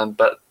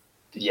 but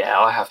yeah,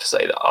 I have to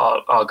say that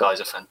our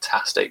guys are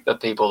fantastic. The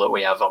people that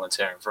we have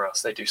volunteering for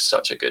us, they do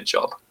such a good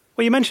job.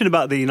 Well, you mentioned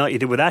about the night you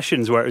did with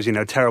Ashens, where it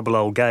was, terrible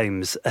old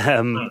games.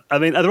 I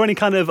mean, are there any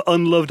kind of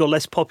unloved or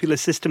less popular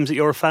systems that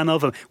you're a fan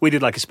of? We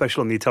did a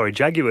special on the Atari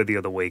Jaguar the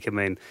other week. I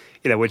mean,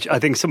 which I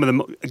think some of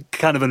them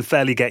kind of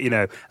unfairly get,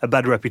 a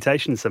bad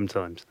reputation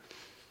sometimes.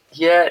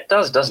 Yeah, it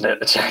does, doesn't it?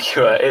 The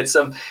Jaguar.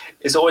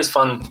 It's always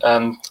fun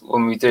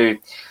when we do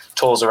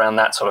tours around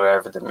that sort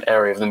of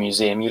area of the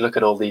museum. You look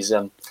at all these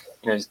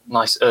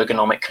nice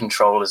ergonomic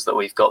controllers that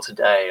we've got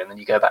today, and then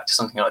you go back to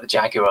something like the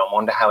Jaguar and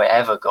wonder how it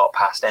ever got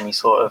past any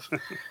sort of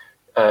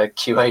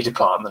QA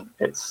department.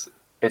 It's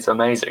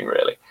amazing,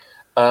 really.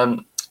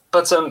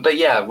 But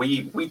yeah,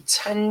 we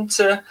tend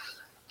to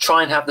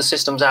try and have the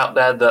systems out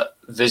there that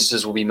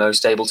visitors will be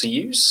most able to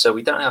use. So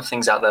we don't have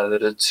things out there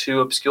that are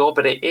too obscure,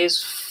 but it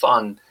is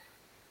fun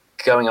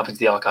going up into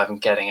the archive and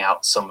getting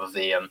out some of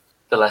the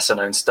lesser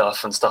known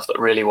stuff and stuff that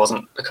really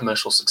wasn't a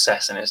commercial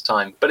success in its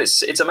time. But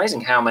it's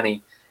amazing how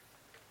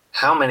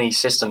many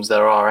systems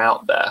there are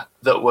out there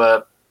that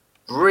were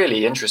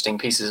really interesting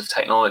pieces of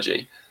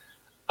technology,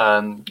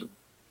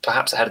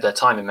 perhaps ahead of their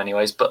time in many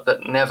ways, but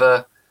that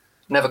never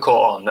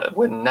caught on, that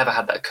never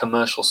had that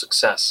commercial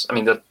success. I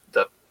mean, the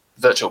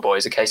Virtual Boy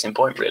is a case in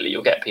point, really.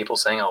 You'll get people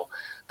saying, oh,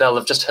 they'll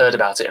have just heard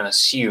about it and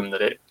assume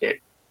that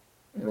it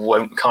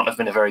can't have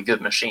been a very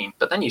good machine.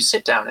 But then you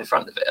sit down in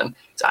front of it, and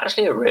it's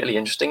actually a really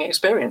interesting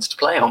experience to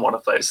play on one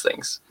of those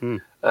things,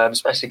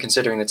 especially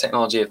considering the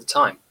technology of the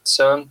time.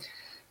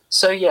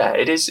 So yeah,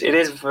 it is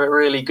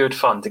really good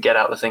fun to get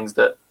out the things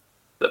that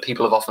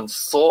people have often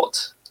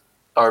thought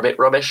are a bit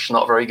rubbish,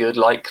 not very good,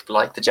 like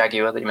the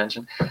Jaguar that you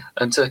mentioned,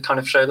 and to kind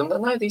of show them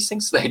that no, these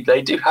things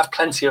they do have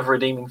plenty of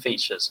redeeming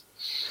features.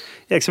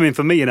 Yeah, because I mean,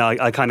 for me,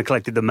 I kind of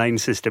collected the main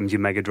systems, your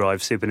Mega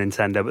Drive, Super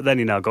Nintendo, but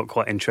then, I got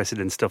quite interested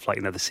in stuff like,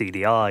 the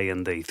CDI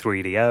and the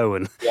 3DO,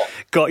 and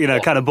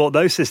kind of bought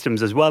those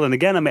systems as well. And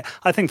again, I mean,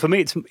 I think for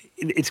me,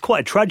 it's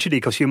quite a tragedy,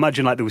 because you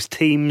imagine there was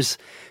teams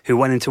who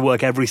went into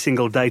work every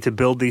single day to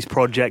build these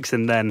projects,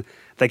 and then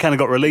they kind of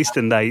got released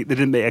and they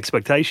didn't meet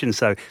expectations.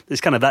 So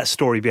there's kind of that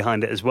story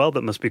behind it as well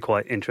that must be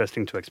quite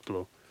interesting to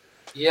explore.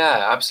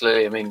 Yeah,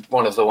 absolutely. I mean,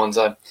 one of the ones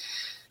I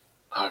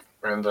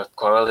remember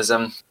quite well is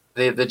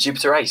the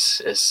Jupiter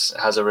Ace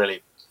has a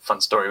really fun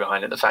story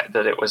behind it. The fact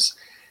that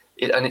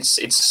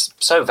it's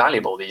so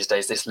valuable these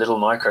days, this little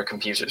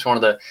microcomputer. It's one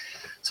of the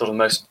sort of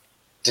most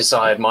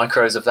desired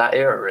micros of that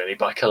era, really,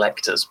 by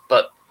collectors.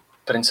 But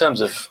in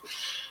terms of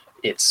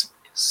its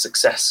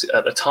success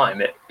at the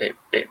time,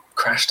 it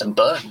crashed and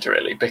burned,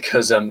 really,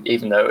 because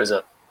even though it was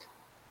a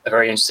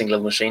very interesting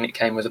little machine, it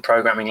came with a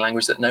programming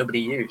language that nobody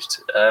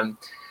used.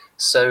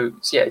 So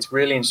yeah, it's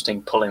really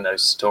interesting pulling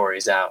those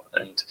stories out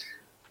and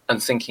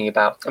thinking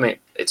about, I mean,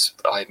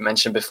 I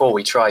mentioned before,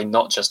 we try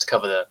not just to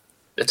cover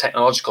the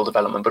technological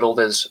development, but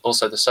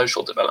also the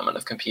social development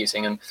of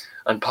computing.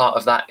 And part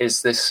of that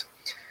is this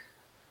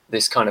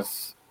kind of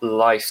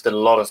life that a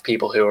lot of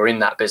people who are in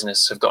that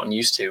business have gotten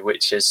used to,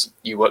 which is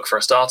you work for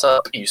a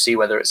startup, you see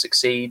whether it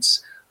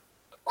succeeds.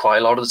 Quite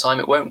a lot of the time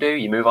it won't do.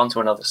 You move on to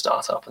another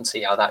startup and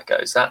see how that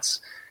goes.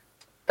 That's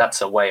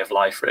a way of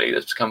life, really,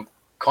 that's become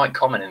quite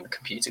common in the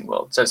computing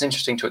world. So it's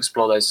interesting to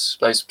explore those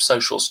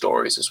social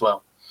stories as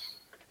well.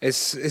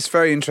 It's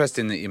very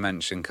interesting that you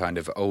mentioned kind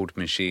of old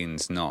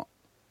machines, not,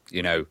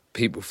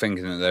 people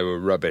thinking that they were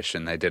rubbish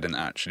and they didn't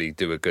actually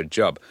do a good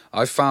job.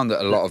 I've found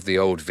that a lot of the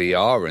old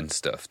VR and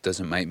stuff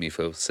doesn't make me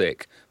feel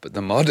sick, but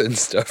the modern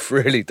stuff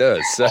really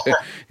does. So,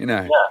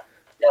 Yeah.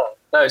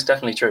 No, it's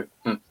definitely true.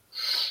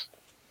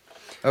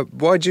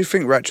 Why do you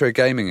think retro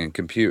gaming and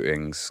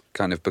computing's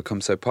kind of become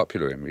so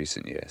popular in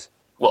recent years?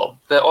 Well,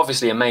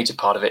 obviously a major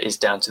part of it is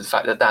down to the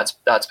fact that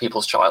that's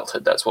people's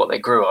childhood. That's what they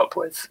grew up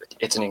with.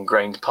 It's an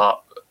ingrained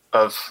part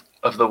of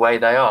the way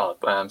they are.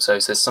 So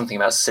there's something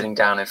about sitting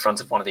down in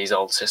front of one of these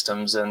old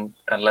systems and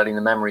letting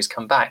the memories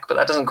come back. But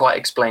that doesn't quite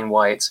explain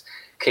why it's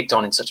kicked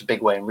on in such a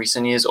big way in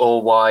recent years,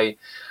 or why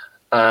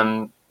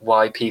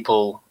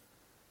people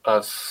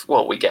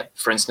we get,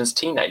 for instance,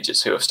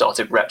 teenagers who have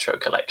started retro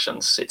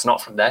collections. It's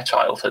not from their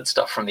childhood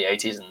stuff from the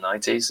 80s and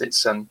 90s.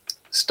 It's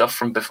stuff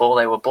from before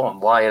they were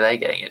born. Why are they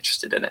getting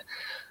interested in it?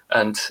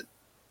 And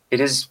it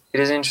is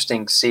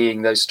interesting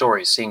seeing those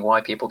stories, seeing why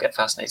people get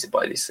fascinated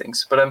by these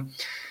things. But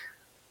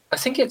I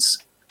think it's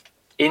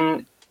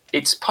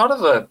part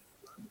of a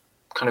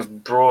kind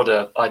of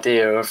broader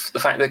idea of the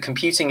fact that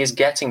computing is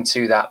getting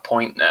to that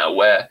point now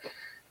where,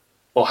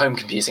 or home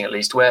computing at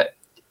least, where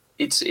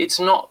it's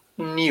not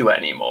new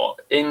anymore.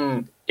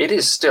 It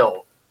is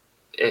still,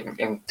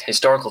 in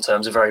historical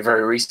terms, a very,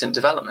 very recent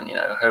development. You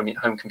know,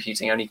 home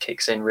computing only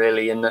kicks in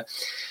really in the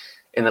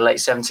late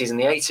 70s and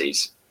the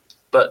 80s.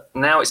 But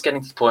now it's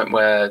getting to the point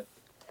where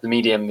the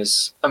medium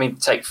is, I mean,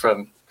 take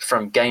from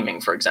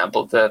gaming, for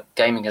example, the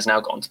gaming has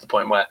now gotten to the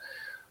point where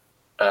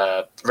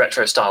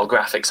retro style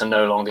graphics are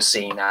no longer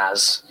seen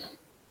as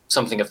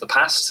something of the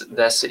past.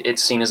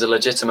 It's seen as a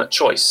legitimate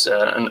choice,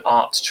 an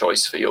art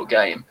choice for your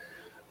game.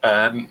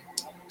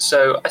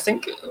 So I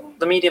think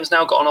the medium's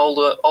now gotten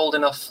old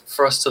enough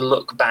for us to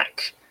look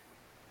back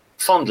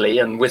fondly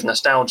and with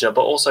nostalgia,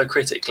 but also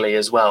critically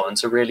as well, and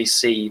to really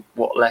see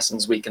what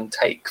lessons we can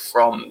take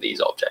from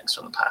these objects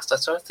from the past.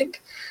 So I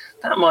think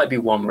that might be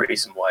one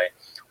reason why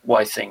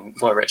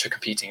retro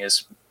computing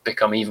has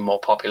become even more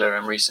popular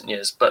in recent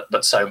years.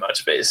 But so much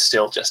of it is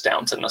still just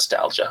down to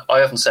nostalgia.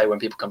 I often say when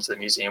people come to the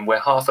museum, we're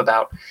half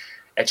about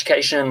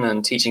education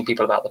and teaching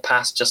people about the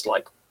past, just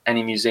like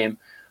any museum,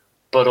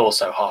 but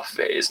also half of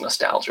it is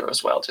nostalgia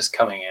as well, just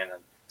coming in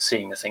and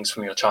seeing the things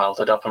from your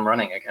childhood up and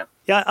running again.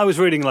 Yeah, I was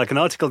reading like an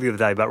article the other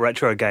day about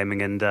retro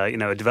gaming, and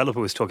a developer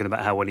was talking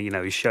about how when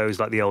he shows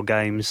like the old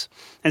games,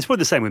 and it's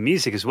probably the same with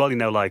music as well.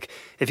 Like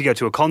if you go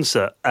to a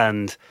concert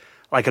and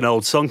like an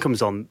old song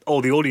comes on, all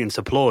the audience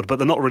applaud, but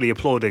they're not really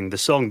applauding the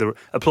song; they're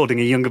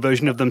applauding a younger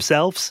version of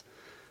themselves.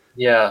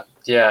 Yeah,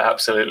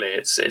 absolutely.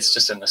 It's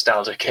just a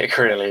nostalgia kick,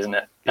 really, isn't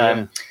it?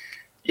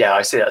 Yeah.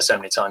 I see that so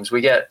many times. We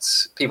get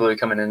people who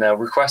come in and they'll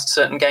request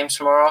certain games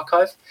from our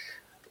archive.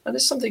 And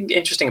there's something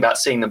interesting about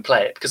seeing them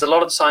play it, because a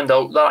lot of the time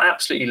they'll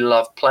absolutely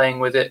love playing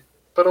with it.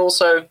 But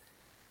also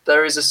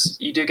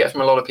you do get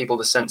from a lot of people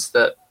the sense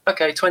that,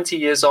 okay, 20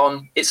 years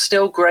on, it's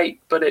still great,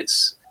 but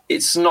it's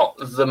not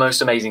the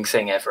most amazing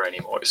thing ever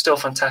anymore. It's still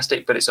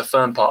fantastic, but it's a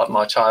firm part of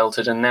my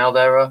childhood. And now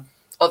there are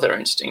other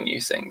interesting new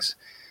things.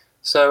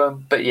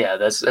 So, but yeah,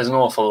 there's an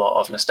awful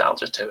lot of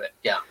nostalgia to it.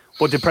 Yeah.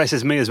 What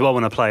depresses me as well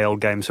when I play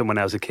old games from when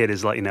I was a kid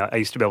is like, I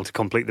used to be able to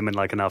complete them in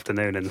like an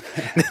afternoon, and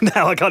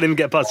now I can't even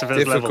get past the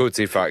first level.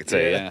 Difficulty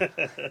factor,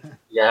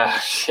 yeah.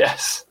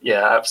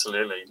 Yeah,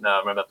 absolutely. No, I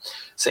remember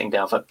sitting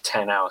down for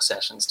 10-hour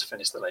sessions to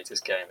finish the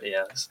latest game. But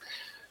yeah, there's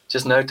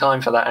just no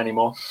time for that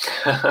anymore.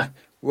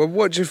 Well,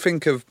 what do you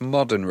think of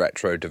modern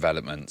retro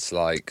developments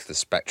like the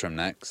Spectrum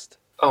Next?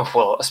 Oh,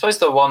 well, I suppose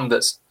the one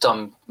that's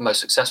done most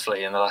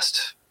successfully in the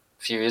last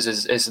few years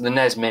is the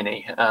NES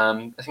Mini.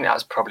 I think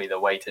that's probably the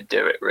way to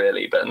do it,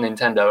 really. But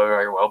Nintendo are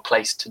very well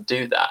placed to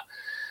do that.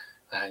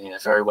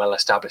 Very well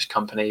established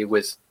company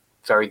with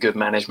very good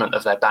management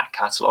of their back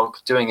catalogue.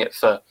 Doing it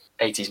for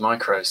 80s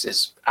micros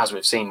is, as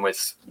we've seen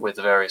with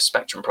the various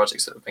Spectrum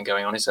projects that have been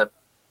going on, is a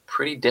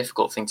pretty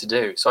difficult thing to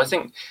do. So I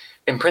think,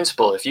 in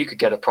principle, if you could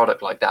get a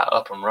product like that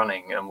up and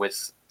running and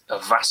with a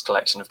vast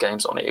collection of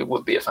games on it, it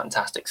would be a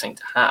fantastic thing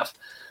to have.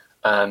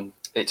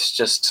 It's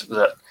just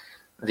that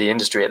the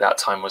industry at that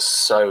time was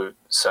so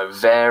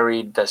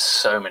varied. There's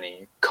so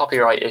many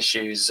copyright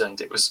issues,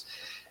 and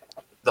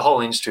the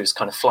whole industry was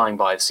kind of flying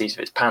by the seat of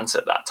its pants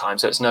at that time.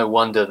 So it's no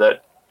wonder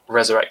that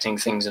resurrecting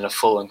things in a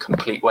full and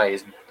complete way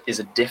is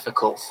a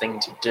difficult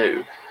thing to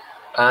do.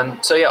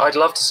 So yeah, I'd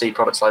love to see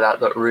products like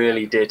that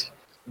really did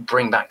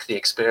bring back the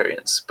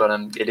experience, but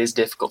it is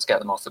difficult to get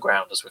them off the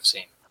ground, as we've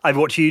seen. I've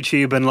watched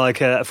YouTube, and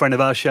like a friend of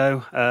our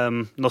show,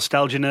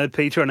 Nostalgia Nerd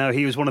Peter, I know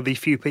he was one of the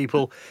few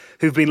people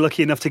who've been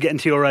lucky enough to get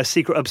into your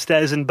secret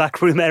upstairs and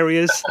backroom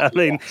areas. I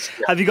mean,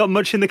 Have you got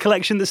much in the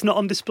collection that's not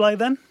on display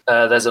then?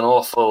 There's an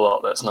awful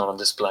lot that's not on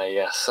display,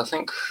 yes. I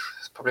think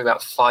probably about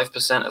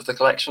 5% of the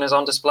collection is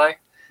on display.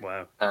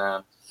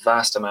 Wow.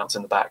 Vast amounts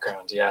in the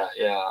background, yeah.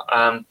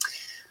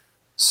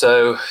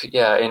 So,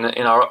 yeah,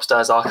 in our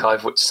upstairs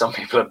archive, which some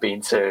people have been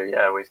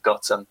to, we've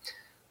got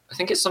I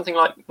think it's something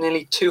like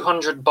nearly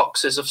 200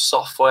 boxes of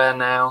software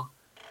now.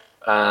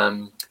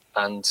 And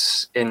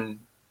in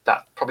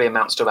that probably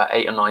amounts to about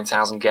 8,000 or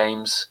 9,000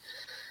 games.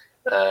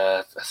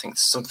 I think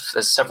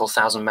there's several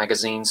thousand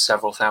magazines,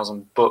 several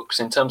thousand books.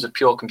 In terms of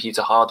pure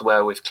computer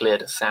hardware, we've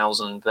cleared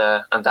 1,000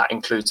 there. And that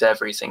includes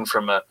everything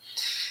from a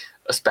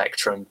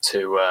Spectrum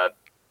to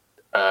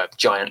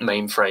giant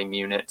mainframe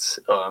unit,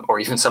 or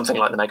even something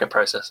like the mega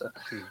processor.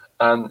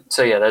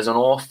 So yeah, there's an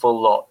awful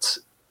lot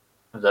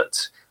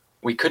that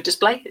we could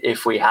display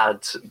if we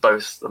had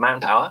both the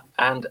manpower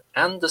and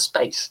the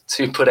space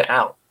to put it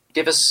out.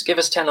 Give us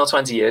 10 or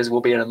 20 years,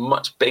 we'll be in a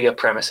much bigger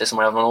premises and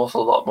we'll have an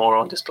awful lot more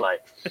on display.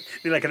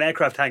 Be like an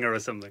aircraft hangar or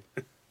something.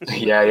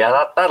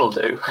 Yeah, that'll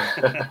do.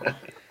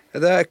 Are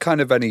there kind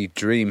of any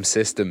dream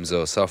systems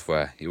or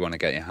software you want to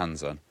get your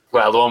hands on?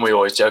 Well, the one we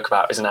always joke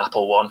about is an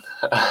Apple one.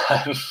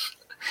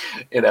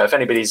 If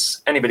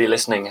anybody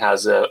listening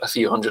has a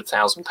few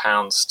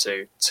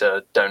 £100,000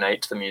 to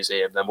donate to the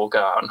museum, then we'll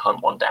go out and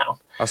hunt one down.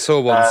 I saw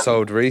one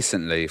sold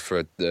recently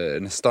for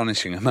an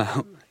astonishing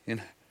amount.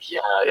 Yeah,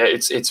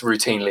 it's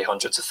routinely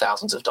hundreds of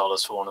thousands of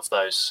dollars for one of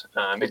those.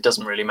 It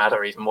doesn't really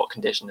matter even what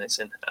condition it's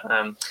in.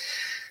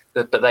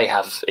 But they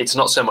have. It's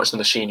not so much the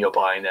machine you're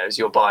buying;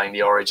 you're buying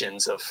the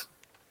origins of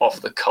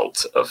the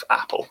cult of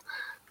Apple.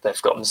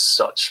 They've gotten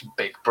such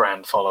big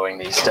brand following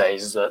these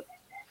days that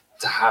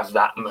to have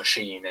that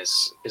machine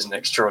is an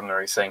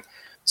extraordinary thing.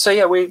 So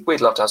yeah,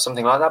 we'd love to have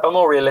something like that. But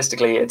more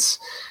realistically, it's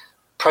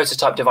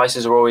prototype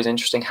devices are always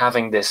interesting.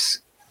 Having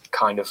this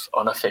kind of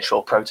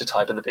unofficial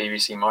prototype of the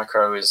BBC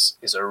Micro is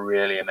a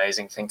really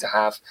amazing thing to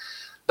have.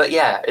 But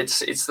yeah,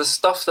 it's the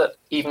stuff that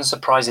even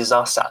surprises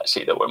us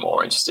actually that we're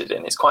more interested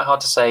in. It's quite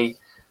hard to say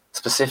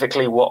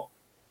specifically what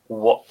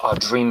our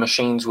dream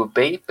machines would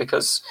be,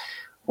 because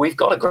we've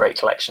got a great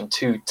collection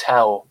to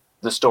tell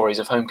the stories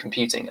of home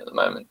computing at the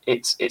moment.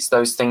 It's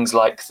those things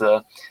like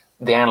the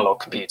analog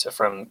computer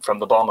from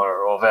the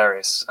Bomber or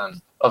various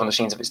other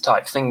machines of its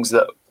type, things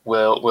that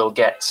will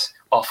get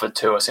offered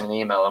to us in an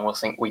email and we'll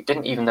think, we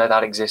didn't even know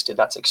that existed.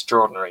 That's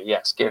extraordinary.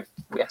 Yes,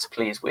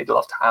 please, we'd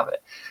love to have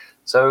it.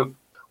 So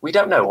we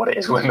don't know what it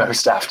is we're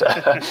most after.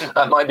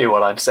 That might be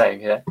what I'm saying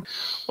here.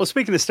 Well,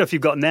 speaking of stuff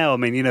you've got now, I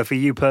mean, for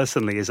you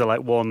personally, is there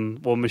like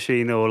one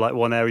machine or like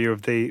one area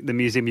of the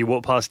museum you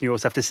walk past and you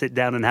always have to sit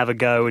down and have a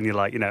go, and you're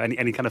like,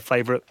 any kind of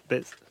favourite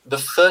bits? The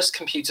first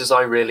computers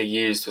I really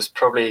used was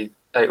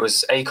it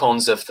was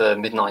Acorns of the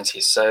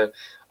mid-90s. So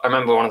I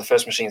remember one of the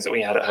first machines that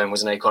we had at home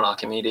was an Acorn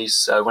Archimedes.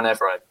 So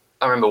whenever I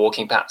remember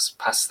walking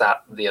past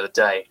that the other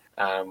day,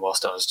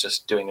 whilst I was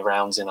just doing the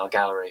rounds in our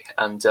gallery,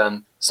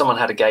 and someone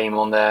had a game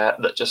on there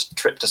that just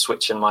tripped a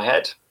switch in my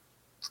head,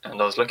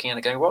 and I was looking at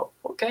it going, what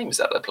game is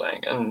that they're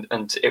playing?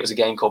 And it was a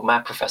game called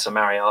Mad Professor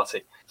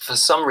Mariarty. For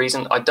some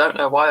reason, I don't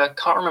know why, I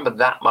can't remember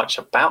that much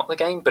about the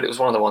game, but it was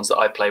one of the ones that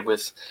I played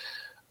with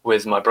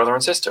my brother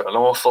and sister an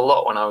awful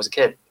lot when I was a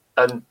kid,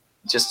 and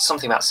just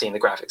something about seeing the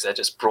graphics there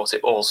just brought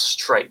it all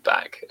straight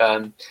back.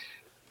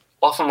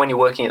 Often when you're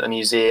working at the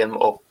museum,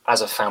 or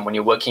as a fan, when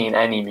you're working in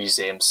any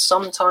museum,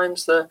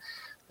 sometimes the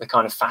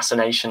kind of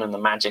fascination and the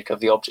magic of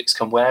the objects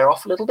can wear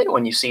off a little bit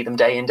when you see them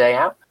day in, day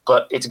out.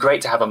 But it's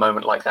great to have a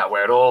moment like that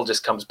where it all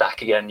just comes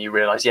back again. You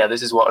realise, yeah,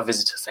 this is what a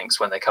visitor thinks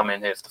when they come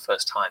in here for the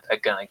first time. They're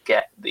going to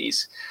get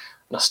these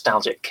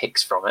nostalgic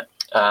kicks from it,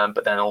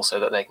 but then also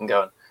that they can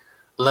go and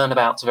learn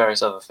about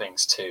various other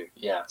things too.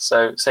 Yeah,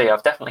 so yeah,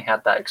 I've definitely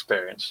had that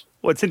experience.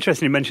 Well, it's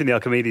interesting you mentioned the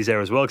Archimedes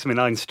there as well, because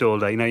I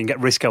installed, you can get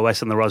RISC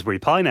OS on the Raspberry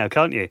Pi now,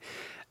 can't you?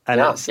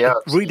 And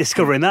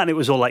rediscovering that, and it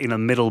was all like,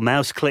 middle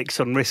mouse clicks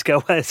on RISC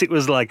OS. It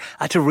was like,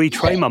 I had to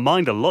retrain my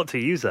mind a lot to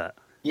use that.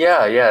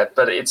 Yeah,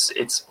 but it's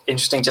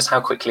interesting just how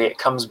quickly it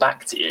comes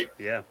back to you.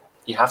 Yeah.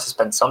 You have to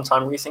spend some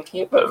time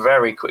rethinking it, but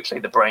very quickly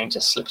the brain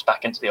just slips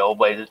back into the old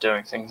ways of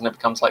doing things and it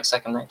becomes like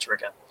second nature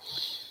again.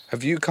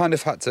 Have you kind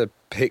of had to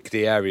pick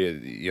the area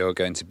that you're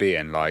going to be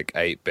in, like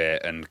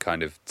 8-bit and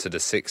kind of to the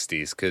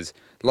 60s? Because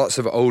lots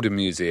of older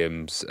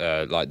museums,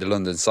 like the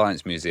London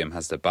Science Museum,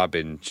 has the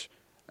Babbage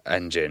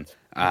engine,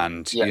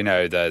 and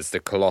there's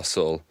the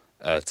Colossal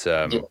at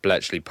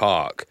Bletchley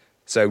Park.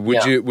 So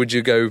would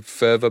you go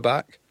further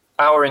back?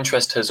 Our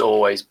interest has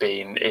always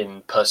been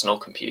in personal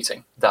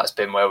computing. That's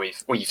been where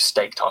we've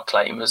staked our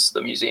claim as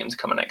the museum to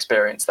come and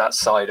experience that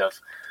side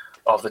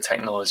of the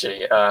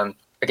technology.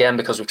 Again,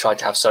 because we've tried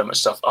to have so much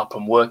stuff up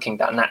and working,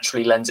 that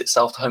naturally lends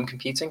itself to home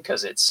computing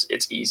because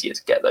it's easier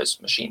to get those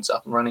machines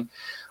up and running.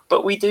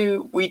 But we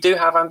do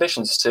have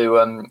ambitions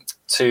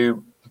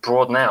to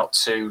broaden out,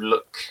 to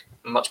look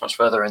much, much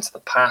further into the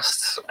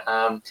past,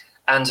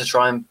 and to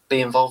try and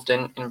be involved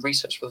in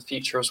research for the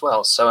future as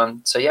well. So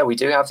yeah, we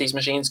do have these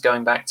machines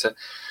going back to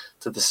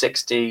the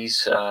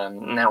 60s,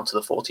 now to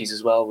the 40s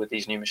as well with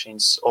these new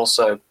machines.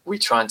 Also, we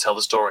try and tell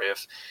the story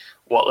of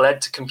what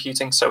led to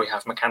computing. So we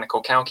have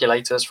mechanical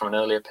calculators from an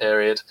earlier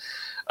period,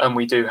 and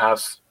we do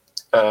have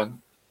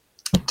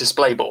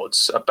display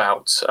boards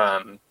about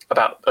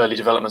early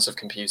developments of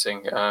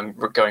computing,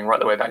 going right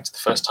the way back to the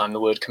first time the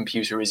word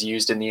computer is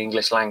used in the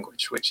English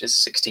language, which is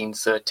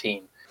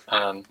 1613,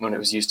 when it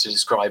was used to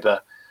describe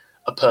a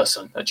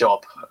person, a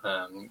job.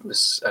 It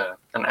was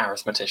an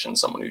arithmetician,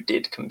 someone who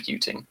did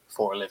computing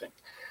for a living.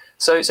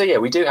 So yeah,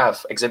 we do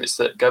have exhibits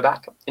that go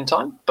back in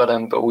time,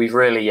 but we've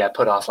really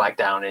put our flag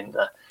down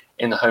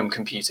in the home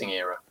computing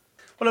era.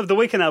 Well, over the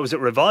weekend I was at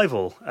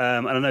Revival,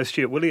 and I know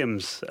Stuart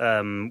Williams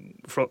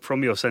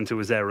from your centre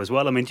was there as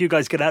well. I mean, do you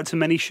guys get out to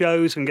many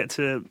shows and get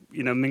to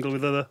mingle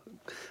with other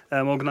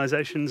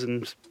organisations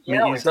and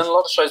Yeah, we've done a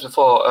lot of shows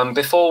before.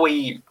 Before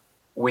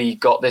we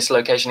got this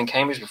location in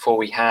Cambridge, before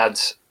we had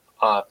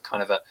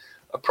kind of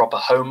a proper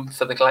home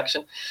for the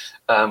collection,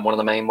 one of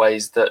the main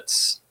ways that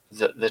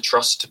the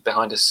trust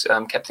behind us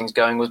kept things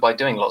going was by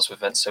doing lots of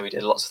events. So we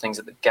did lots of things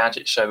at the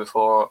Gadget Show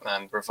before,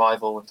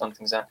 Revival, we've done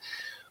things there.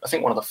 I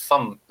think one of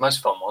the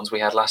most fun ones we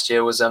had last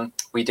year was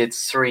we did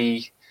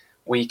 3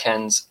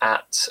 weekends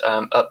at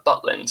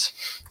Butlins.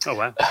 Oh,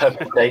 wow.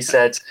 They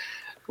said,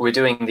 we're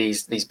doing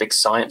these big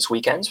science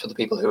weekends for the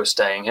people who are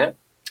staying here.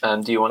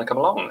 Do you want to come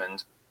along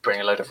and bring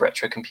a load of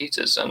retro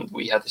computers? And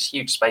we had this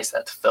huge space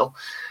there to fill.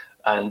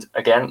 And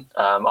again,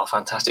 our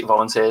fantastic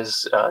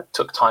volunteers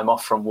took time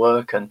off from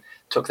work and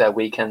took their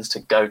weekends to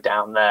go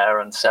down there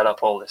and set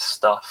up all this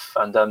stuff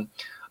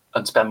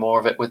and spend more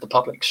of it with the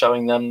public,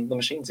 showing them the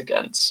machines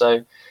again.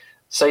 So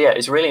yeah,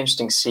 it's really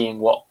interesting seeing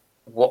what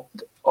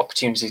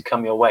opportunities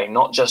come your way.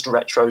 Not just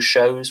retro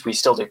shows, we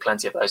still do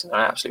plenty of those and they're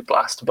an absolute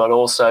blast, but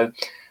also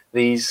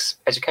these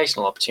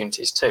educational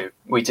opportunities too.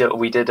 We did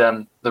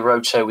the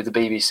roadshow with the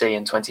BBC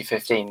in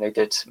 2015. They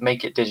did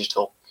Make It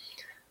Digital.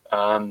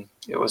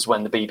 It was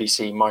when the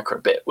BBC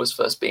microbit was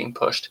first being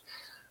pushed.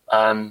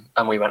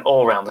 And we went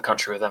all around the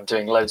country with them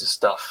doing loads of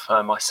stuff.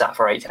 I sat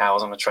for 8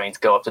 hours on a train to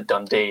go up to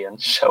Dundee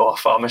and show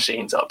off our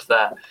machines up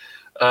there.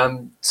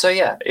 So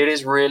yeah, it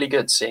is really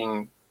good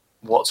seeing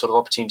what sort of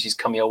opportunities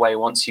come your way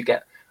once you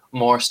get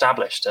more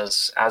established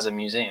as a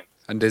museum.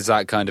 And is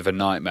that kind of a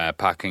nightmare,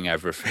 packing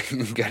everything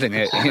and getting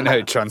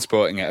it,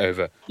 transporting it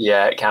over?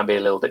 Yeah, it can be a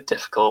little bit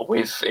difficult.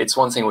 It's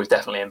one thing we've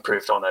definitely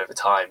improved on over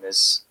time.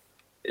 It's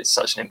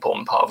such an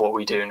important part of what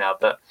we do now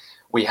that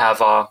we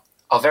have our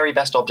very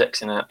best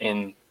objects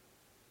in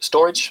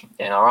storage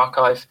in our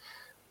archive.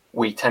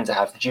 We tend to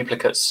have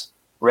duplicates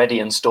ready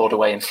and stored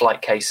away in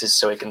flight cases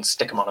so we can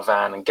stick them on a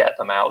van and get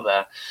them out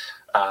there.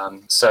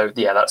 So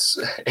yeah,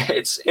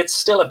 it's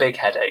still a big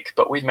headache,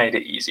 but we've made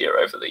it easier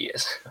over the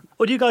years.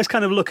 Well, do you guys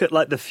kind of look at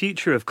like the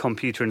future of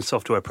computer and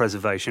software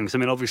preservation? Because I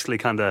mean, obviously,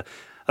 kind of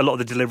a lot of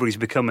the delivery is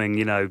becoming,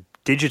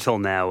 digital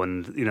now,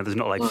 and there's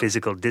not like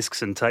physical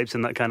discs and tapes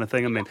and that kind of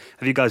thing. I mean,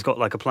 have you guys got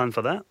like a plan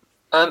for that?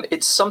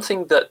 It's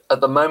something that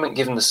at the moment,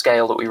 given the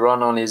scale that we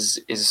run on, is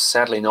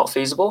sadly not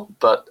feasible,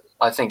 but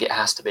I think it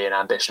has to be an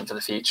ambition for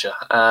the future.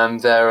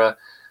 There are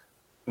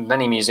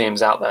many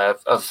museums out there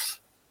of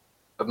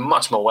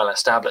much more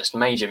well-established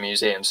major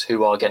museums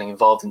who are getting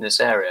involved in this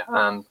area.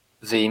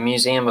 The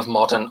Museum of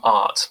Modern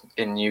Art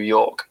in New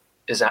York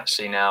is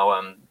actually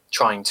now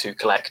trying to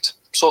collect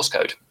source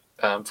code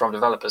from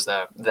developers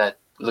there. They're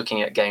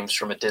looking at games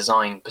from a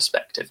design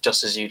perspective,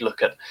 just as you'd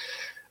look at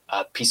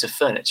a piece of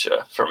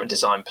furniture from a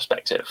design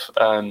perspective.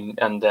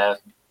 And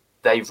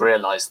they've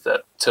realized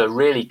that to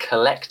really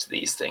collect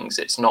these things,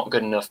 it's not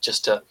good enough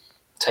just to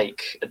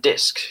take a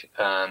disc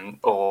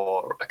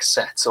or a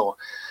cassette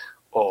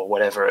or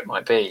whatever it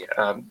might be.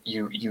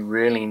 You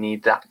really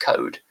need that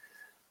code.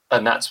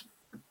 And that's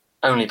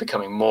only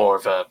becoming more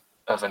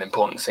of an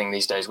important thing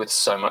these days with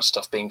so much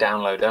stuff being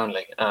download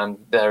only. And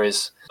there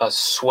is a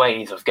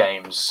swathe of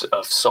games,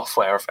 of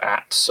software, of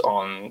apps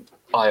on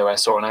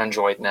iOS or on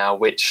Android now,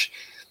 which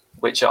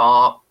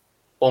are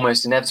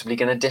almost inevitably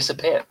going to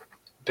disappear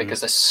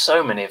because there's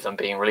so many of them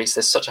being released.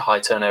 There's such a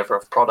high turnover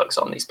of products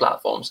on these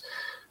platforms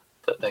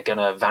that they're going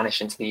to vanish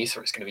into the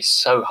ether. It's going to be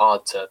so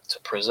hard to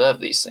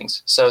preserve these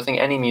things. So I think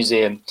any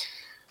museum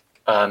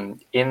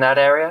in that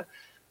area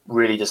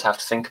really does have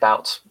to think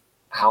about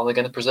how they're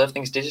going to preserve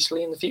things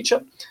digitally in the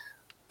future.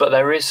 But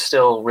there is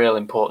still real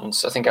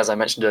importance, I think, as I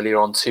mentioned earlier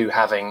on, to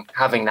having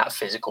that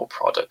physical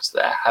product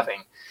there,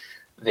 having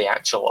the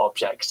actual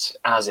object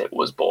as it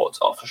was bought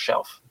off a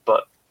shelf.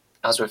 But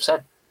as we've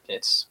said,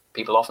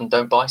 people often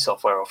don't buy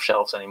software off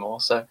shelves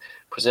anymore, so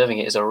preserving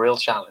it is a real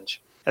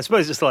challenge. I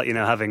suppose it's like,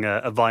 having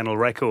a vinyl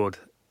record,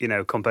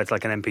 compared to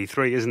like an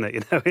MP3, isn't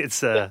it?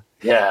 It's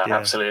yeah,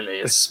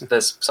 absolutely.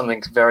 There's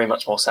something very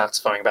much more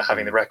satisfying about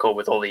having the record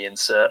with all the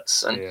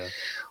inserts and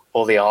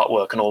all the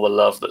artwork and all the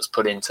love that's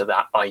put into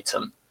that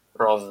item,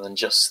 rather than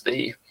just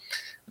the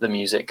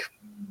music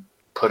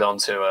put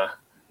onto a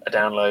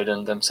download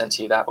and then sent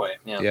to you that way.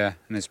 Yeah,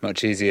 and it's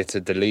much easier to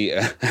delete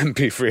a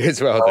MP3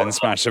 as well than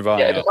smash a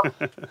vinyl.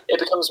 Yeah, it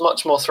becomes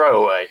much more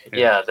throwaway.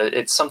 Yeah,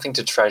 it's something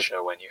to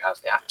treasure when you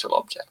have the actual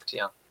object.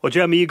 Yeah. Well,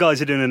 Jeremy, you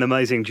guys are doing an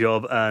amazing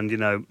job,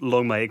 and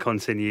long may it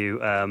continue.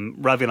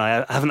 Ravi and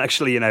I haven't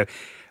actually,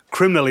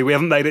 criminally, we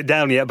haven't made it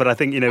down yet, but I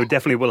think,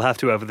 definitely we'll have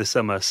to over the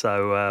summer.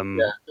 So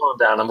yeah, go on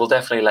down, and we'll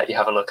definitely let you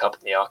have a look up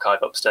in the archive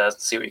upstairs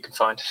and see what you can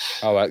find.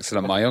 Oh,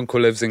 excellent. My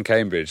uncle lives in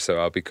Cambridge, so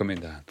I'll be coming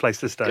down. Place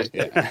to stay.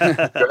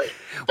 Yeah. Great.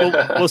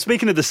 well,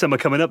 speaking of the summer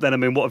coming up then, I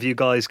mean, what have you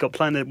guys got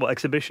planned? What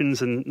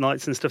exhibitions and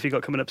nights and stuff you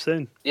got coming up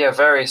soon? Yeah,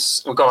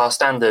 we've got our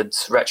standard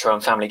retro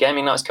and family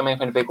gaming nights coming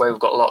up in a big way. We've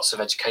got lots of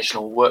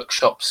educational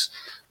workshops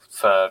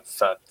for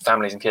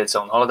families and kids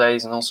on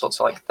holidays and all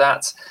sorts like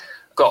that.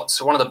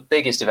 One of the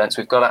biggest events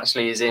we've got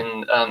actually is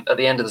in at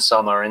the end of the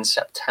summer in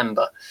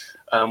September.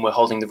 We're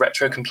holding the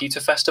Retro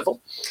Computer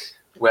Festival,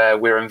 where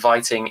we're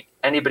inviting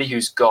anybody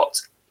who's got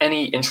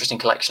any interesting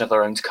collection of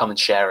their own to come and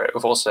share it.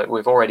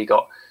 We've already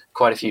got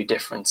quite a few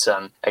different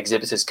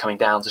exhibitors coming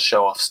down to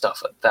show off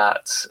stuff at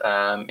that,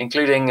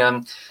 including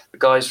the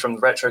guys from the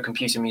Retro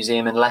Computer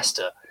Museum in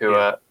Leicester, who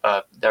are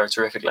they're a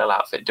terrific little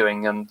outfit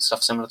doing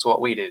stuff similar to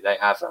what we do. They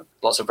have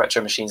lots of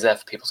retro machines there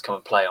for people to come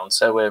and play on.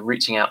 So we're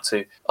reaching out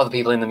to other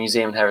people in the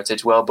museum and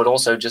heritage world, but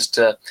also just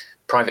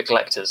private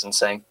collectors and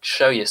saying,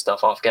 show your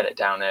stuff off, get it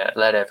down there,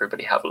 let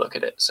everybody have a look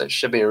at it. So it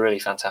should be a really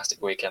fantastic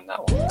weekend,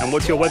 that one. And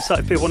what's your website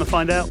if people want to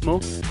find out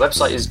more? The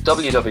website is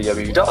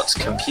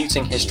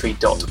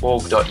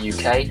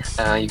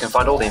www.computinghistory.org.uk. You can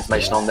find all the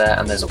information on there,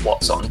 and there's a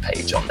What's On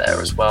page on there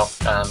as well.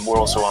 We're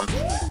also on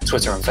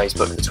Twitter and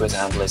Facebook. The Twitter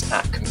handle is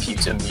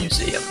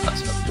 @ComputerMuseum.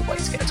 That's a good way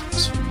to get to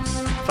us.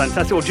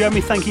 Fantastic. Well, Jeremy,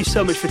 thank you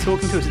so much for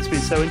talking to us. It's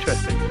been so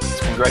interesting.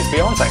 It's been great to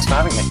be on. Thanks for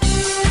having me.